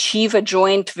to achieve a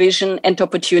joint vision and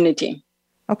opportunity.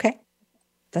 Okay.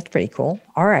 That's pretty cool.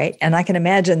 All right. And I can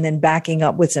imagine then backing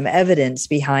up with some evidence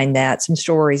behind that, some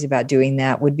stories about doing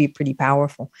that would be pretty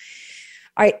powerful.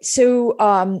 All right. So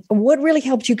what really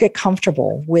helped you get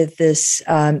comfortable with this,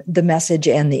 the message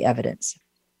and the evidence?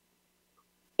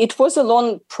 It was a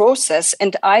long process,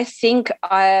 and I think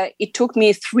it took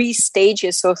me 3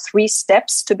 stages or 3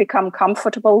 steps to become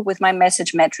comfortable with my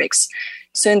message metrics.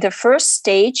 So in the first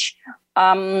stage,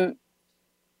 it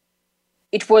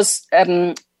was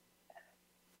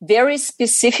very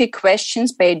specific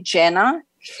questions by Jana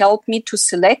helped me to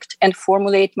select and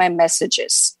formulate my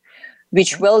messages,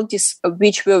 which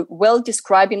were well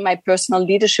described in my personal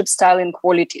leadership style and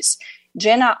qualities.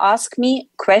 Jana asked me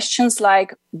questions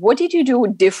like, what did you do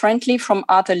differently from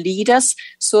other leaders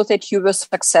so that you were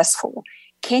successful?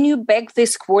 Can you back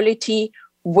this quality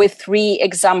with 3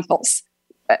 examples?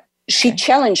 She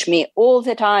challenged me all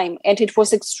the time, and it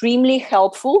was extremely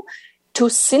helpful to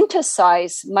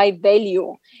synthesize my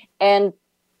value. And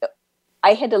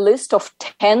I had a list of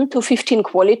 10 to 15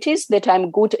 qualities that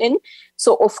I'm good in.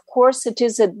 So, of course, it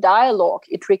is a dialogue.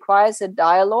 It requires a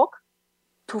dialogue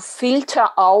to filter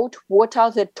out what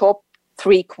are the top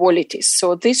 3 qualities.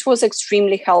 So this was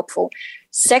extremely helpful.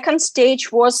 Second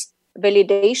stage was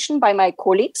validation by my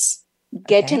colleagues,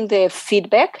 getting their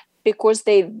feedback, because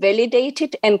they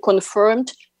validated and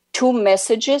confirmed 2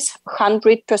 messages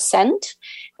 100%,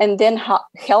 and then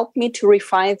helped me to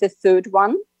refine the third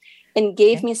one and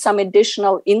gave me some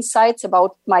additional insights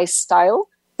about my style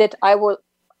that I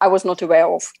was not aware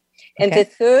of. And the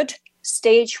third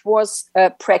stage was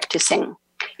practicing.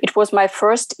 It was my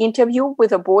first interview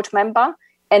with a board member,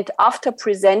 and after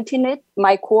presenting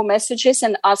my core messages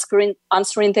and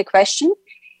answering the question,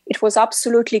 it was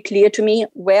absolutely clear to me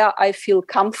where I feel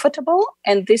comfortable,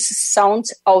 and this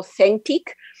sounds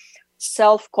authentic,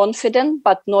 self-confident,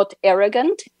 but not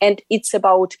arrogant, and it's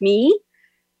about me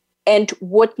and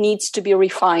what needs to be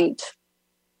refined.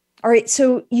 All right,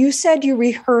 so you said you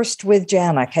rehearsed with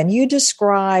Jana. Can you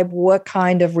describe what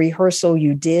kind of rehearsal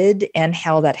you did and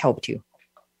how that helped you?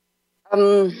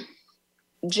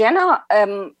 Jana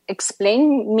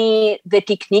explained me the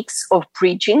techniques of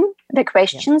bridging the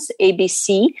questions,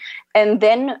 ABC, and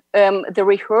then the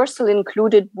rehearsal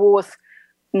included both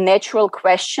natural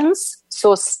questions,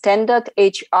 so standard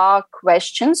HR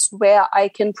questions where I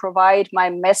can provide my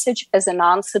message as an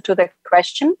answer to the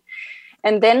question.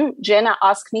 And then Jana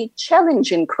asked me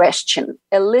challenging question,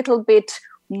 a little bit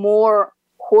more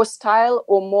hostile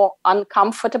or more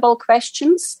uncomfortable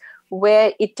questions,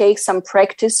 where it takes some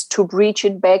practice to bridge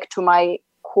it back to my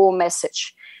core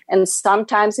message. And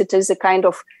sometimes it is a kind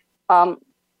of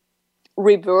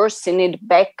reversing it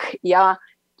back.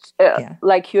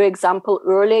 Like your example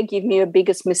earlier, give me your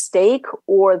biggest mistake,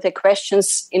 or the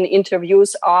questions in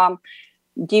interviews are,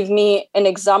 give me an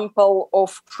example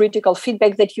of critical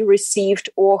feedback that you received,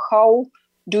 or how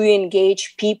do you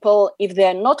engage people if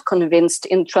they're not convinced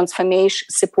in transformation,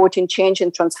 supporting change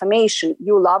and transformation?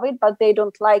 You love it, but they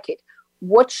don't like it.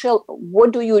 What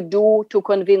do you do to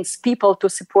convince people to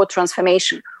support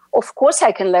transformation? Of course,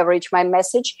 I can leverage my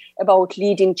message about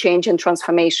leading change and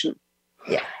transformation.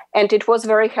 Yeah. And it was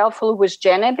very helpful with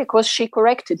Jana because she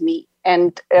corrected me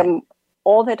and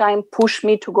all the time pushed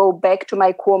me to go back to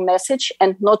my core message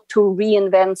and not to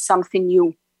reinvent something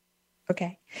new.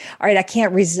 Okay. All right. I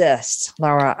can't resist,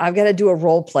 Laura. I've got to do a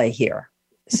role play here.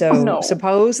 So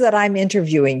suppose that I'm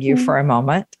interviewing you for a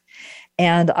moment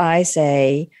and I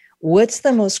say, what's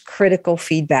the most critical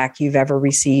feedback you've ever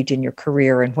received in your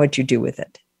career and what'd you do with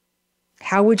it?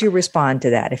 How would you respond to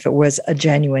that if it was a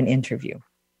genuine interview?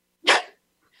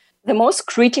 The most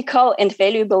critical and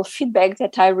valuable feedback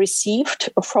that I received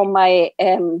from my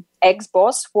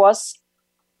ex-boss was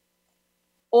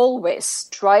always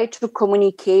try to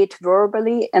communicate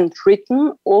verbally and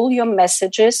written all your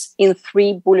messages in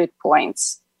 3 bullet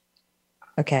points.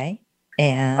 Okay.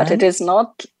 But it is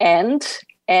not and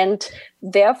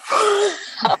therefore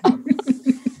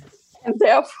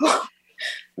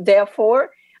therefore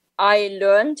I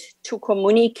learned to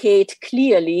communicate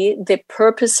clearly the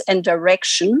purpose and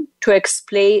direction, to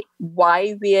explain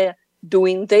why we're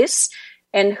doing this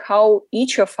and how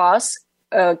each of us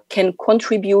can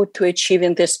contribute to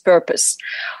achieving this purpose.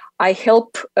 I'm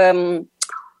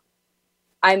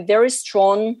very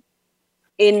strong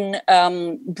in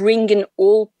bringing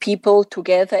all people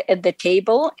together at the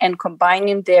table and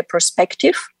combining their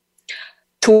perspective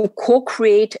to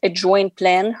co-create a joint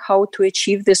plan how to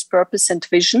achieve this purpose and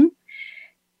vision,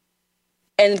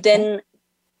 and then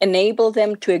enable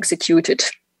them to execute it.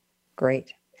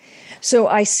 Great. So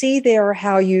I see there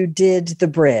how you did the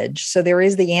bridge. So there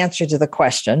is the answer to the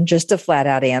question, just a flat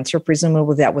out answer.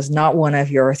 Presumably that was not one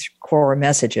of your core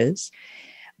messages.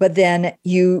 But then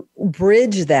you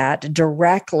bridge that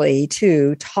directly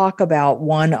to talk about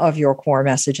one of your core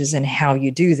messages and how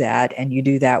you do that. And you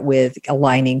do that with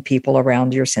aligning people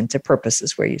around your sense of purpose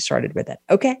is where you started with it.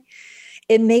 Okay.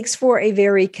 It makes for a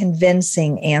very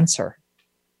convincing answer.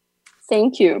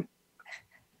 Thank you.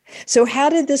 So how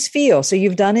did this feel? So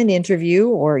you've done an interview,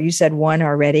 or you said one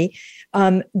already.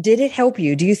 Did it help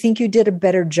you? Do you think you did a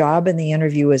better job in the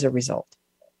interview as a result?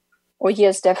 Oh,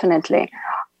 yes, definitely.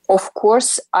 Of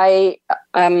course, I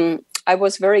I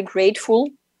was very grateful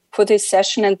for this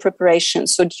session and preparation.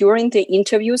 So during the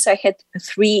interviews, I had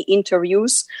 3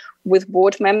 interviews with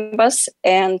board members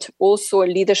and also a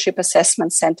leadership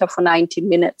assessment center for 90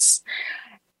 minutes.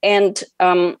 And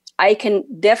I can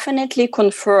definitely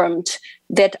confirm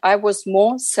that I was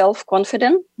more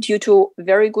self-confident due to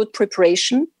very good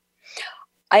preparation.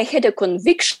 I had a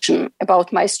conviction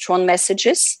about my strong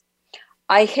messages.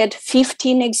 I had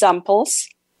 15 examples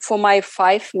for my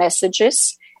 5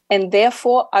 messages, and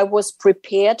therefore I was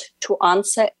prepared to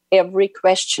answer every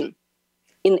question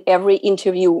in every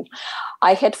interview.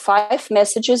 I had 5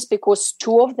 messages because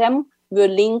 2 of them were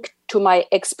linked to my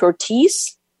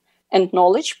expertise and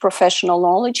knowledge, professional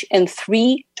knowledge, and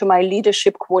 3 to my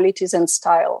leadership qualities and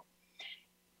style.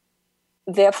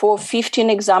 Therefore, 15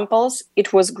 examples.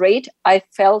 It was great. I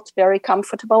felt very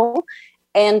comfortable,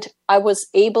 and I was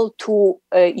able to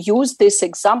use these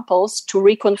examples to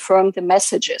reconfirm the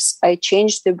messages. I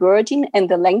changed the wording and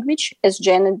the language, as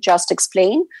Jana just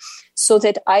explained, so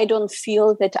that I don't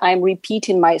feel that I'm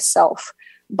repeating myself.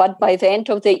 But by the end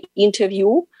of the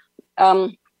interview,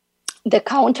 the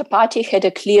counterparty had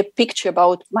a clear picture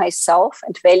about myself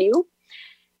and value.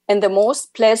 And the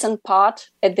most pleasant part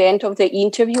at the end of the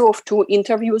interview of 2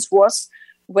 interviews was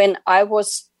when I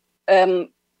was,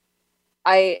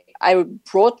 I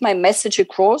brought my message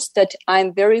across that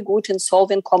I'm very good in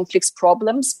solving complex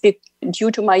problems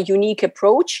due to my unique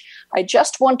approach. I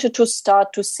just wanted to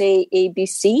start to say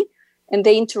ABC, and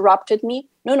they interrupted me.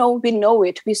 No, we know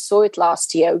it. We saw it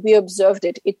last year. We observed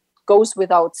it. It goes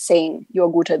without saying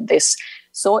you're good at this.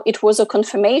 So it was a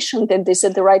confirmation that this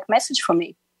is the right message for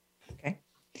me. Okay.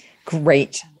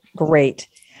 Great. All right.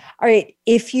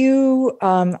 If you,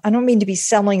 I don't mean to be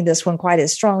selling this one quite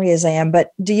as strongly as I am,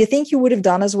 but do you think you would have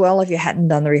done as well if you hadn't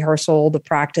done the rehearsal, the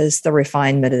practice, the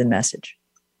refinement of the message?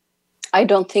 I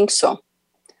don't think so.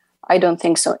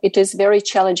 It is very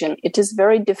challenging. It is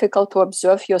very difficult to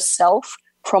observe yourself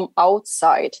from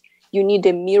outside. You need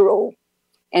a mirror.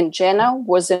 And Jana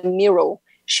was a mirror.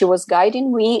 She was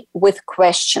guiding me with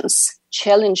questions,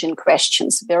 challenging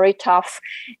questions, very tough.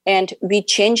 And we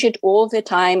change it all the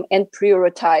time and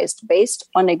prioritized based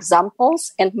on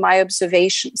examples and my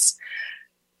observations.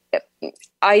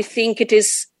 I think it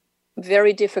is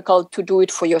very difficult to do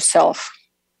it for yourself.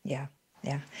 Yeah.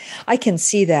 I can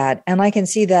see that. And I can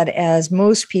see that as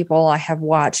most people I have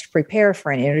watched prepare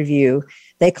for an interview,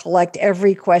 they collect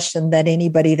every question that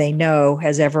anybody they know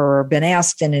has ever been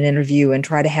asked in an interview and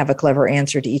try to have a clever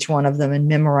answer to each one of them and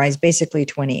memorize basically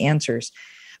 20 answers.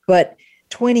 But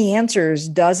 20 answers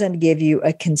doesn't give you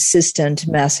a consistent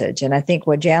message. And I think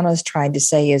what Jana's trying to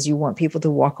say is you want people to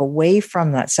walk away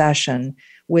from that session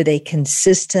with a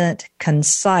consistent,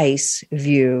 concise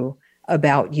view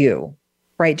about you.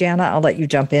 Right, Jana? I'll let you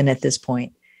jump in at this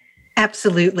point.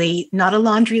 Absolutely. Not a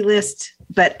laundry list,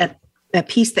 but a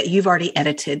piece that you've already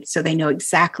edited so they know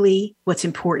exactly what's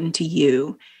important to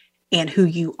you and who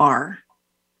you are.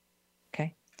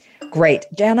 Okay, great.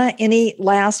 Jana, any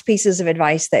last pieces of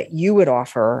advice that you would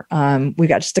offer? We've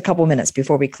got just a couple minutes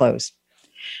before we close.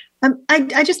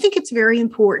 I just think it's very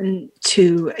important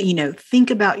to,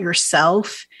 think about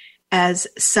yourself as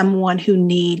someone who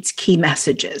needs key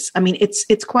messages. I mean,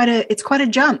 it's quite a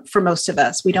jump for most of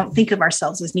us. We don't think of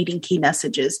ourselves as needing key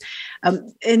messages.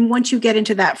 And once you get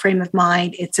into that frame of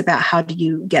mind, it's about how do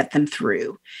you get them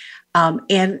through.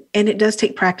 And it does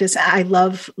take practice. I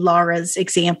love Laura's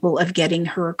example of getting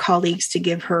her colleagues to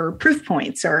give her proof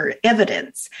points or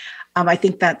evidence. I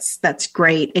think that's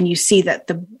great. And you see that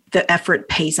the effort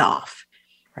pays off.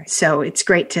 Right. So it's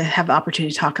great to have the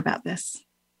opportunity to talk about this.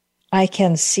 I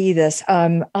can see this.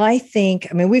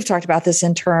 We've talked about this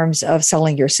in terms of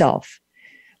selling yourself,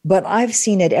 but I've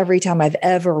seen it every time I've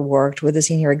ever worked with a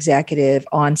senior executive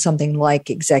on something like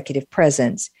executive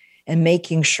presence and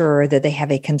making sure that they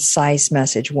have a concise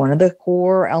message. One of the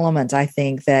core elements, I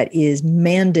think, that is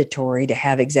mandatory to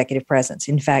have executive presence.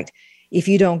 In fact, if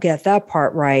you don't get that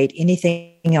part right,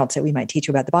 anything else that we might teach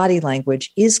you about the body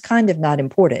language is kind of not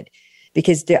important.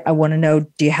 Because I want to know,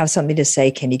 do you have something to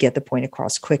say? Can you get the point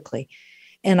across quickly?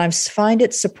 And I find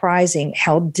it surprising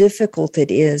how difficult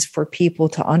it is for people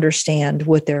to understand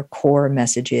what their core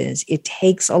message is. It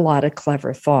takes a lot of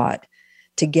clever thought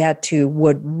to get to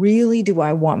what really do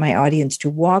I want my audience to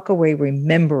walk away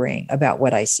remembering about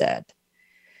what I said.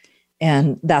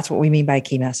 And that's what we mean by a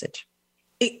key message.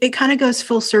 It kind of goes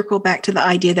full circle back to the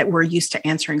idea that we're used to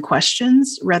answering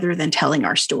questions rather than telling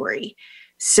our story.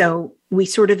 So we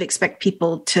sort of expect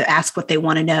people to ask what they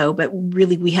want to know, but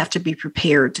really we have to be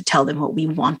prepared to tell them what we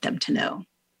want them to know.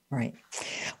 Right.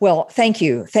 Well, thank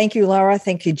you. Thank you, Laura.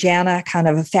 Thank you, Jana. Kind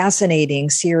of a fascinating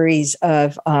series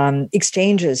of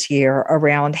exchanges here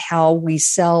around how we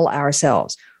sell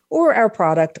ourselves or our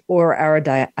product or our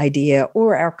idea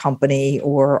or our company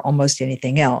or almost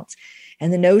anything else.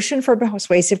 And the notion for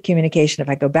persuasive communication, if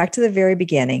I go back to the very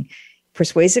beginning,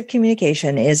 persuasive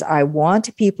communication is I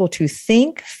want people to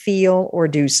think, feel, or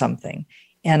do something.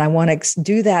 And I want to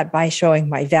do that by showing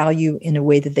my value in a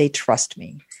way that they trust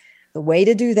me. The way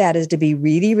to do that is to be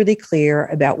really, really clear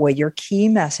about what your key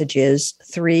message is,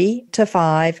 3 to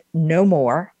 5, no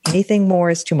more. Anything more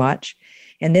is too much.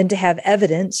 And then to have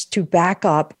evidence to back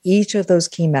up each of those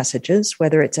key messages,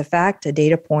 whether it's a fact, a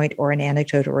data point, or an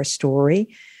anecdote or a story,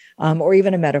 or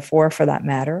even a metaphor for that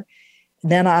matter.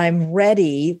 Then I'm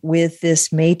ready with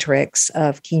this matrix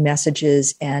of key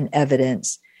messages and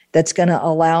evidence that's going to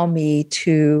allow me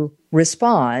to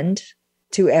respond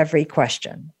to every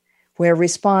question. Where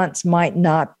response might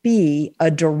not be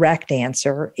a direct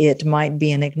answer, it might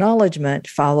be an acknowledgement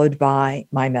followed by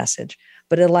my message.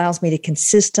 But it allows me to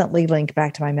consistently link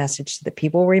back to my message so that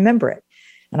people remember it.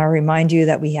 And I remind you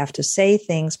that we have to say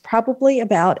things probably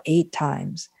about 8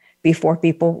 times before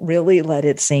people really let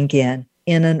it sink in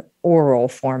an oral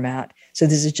format. So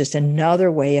this is just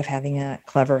another way of having a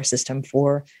clever system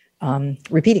for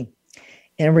repeating,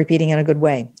 and repeating in a good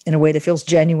way, in a way that feels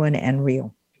genuine and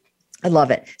real. I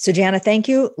love it. So Jana, thank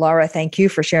you. Laura, thank you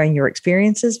for sharing your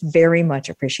experiences. Very much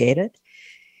appreciated.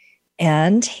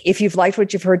 And if you've liked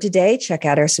what you've heard today, check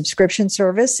out our subscription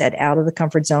service at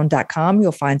outofthecomfortzone.com.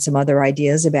 You'll find some other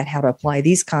ideas about how to apply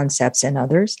these concepts and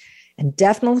others. And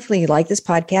definitely, if you like this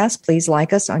podcast, please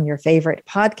like us on your favorite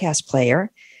podcast player.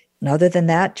 And other than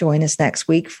that, join us next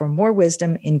week for more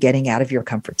wisdom in getting out of your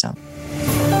comfort zone.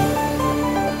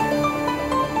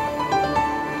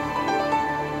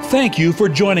 Thank you for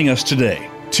joining us today.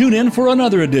 Tune in for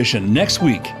another edition next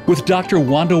week with Dr.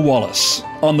 Wanda Wallace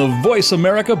on the Voice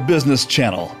America Business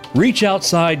Channel. Reach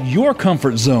outside your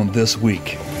comfort zone this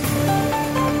week.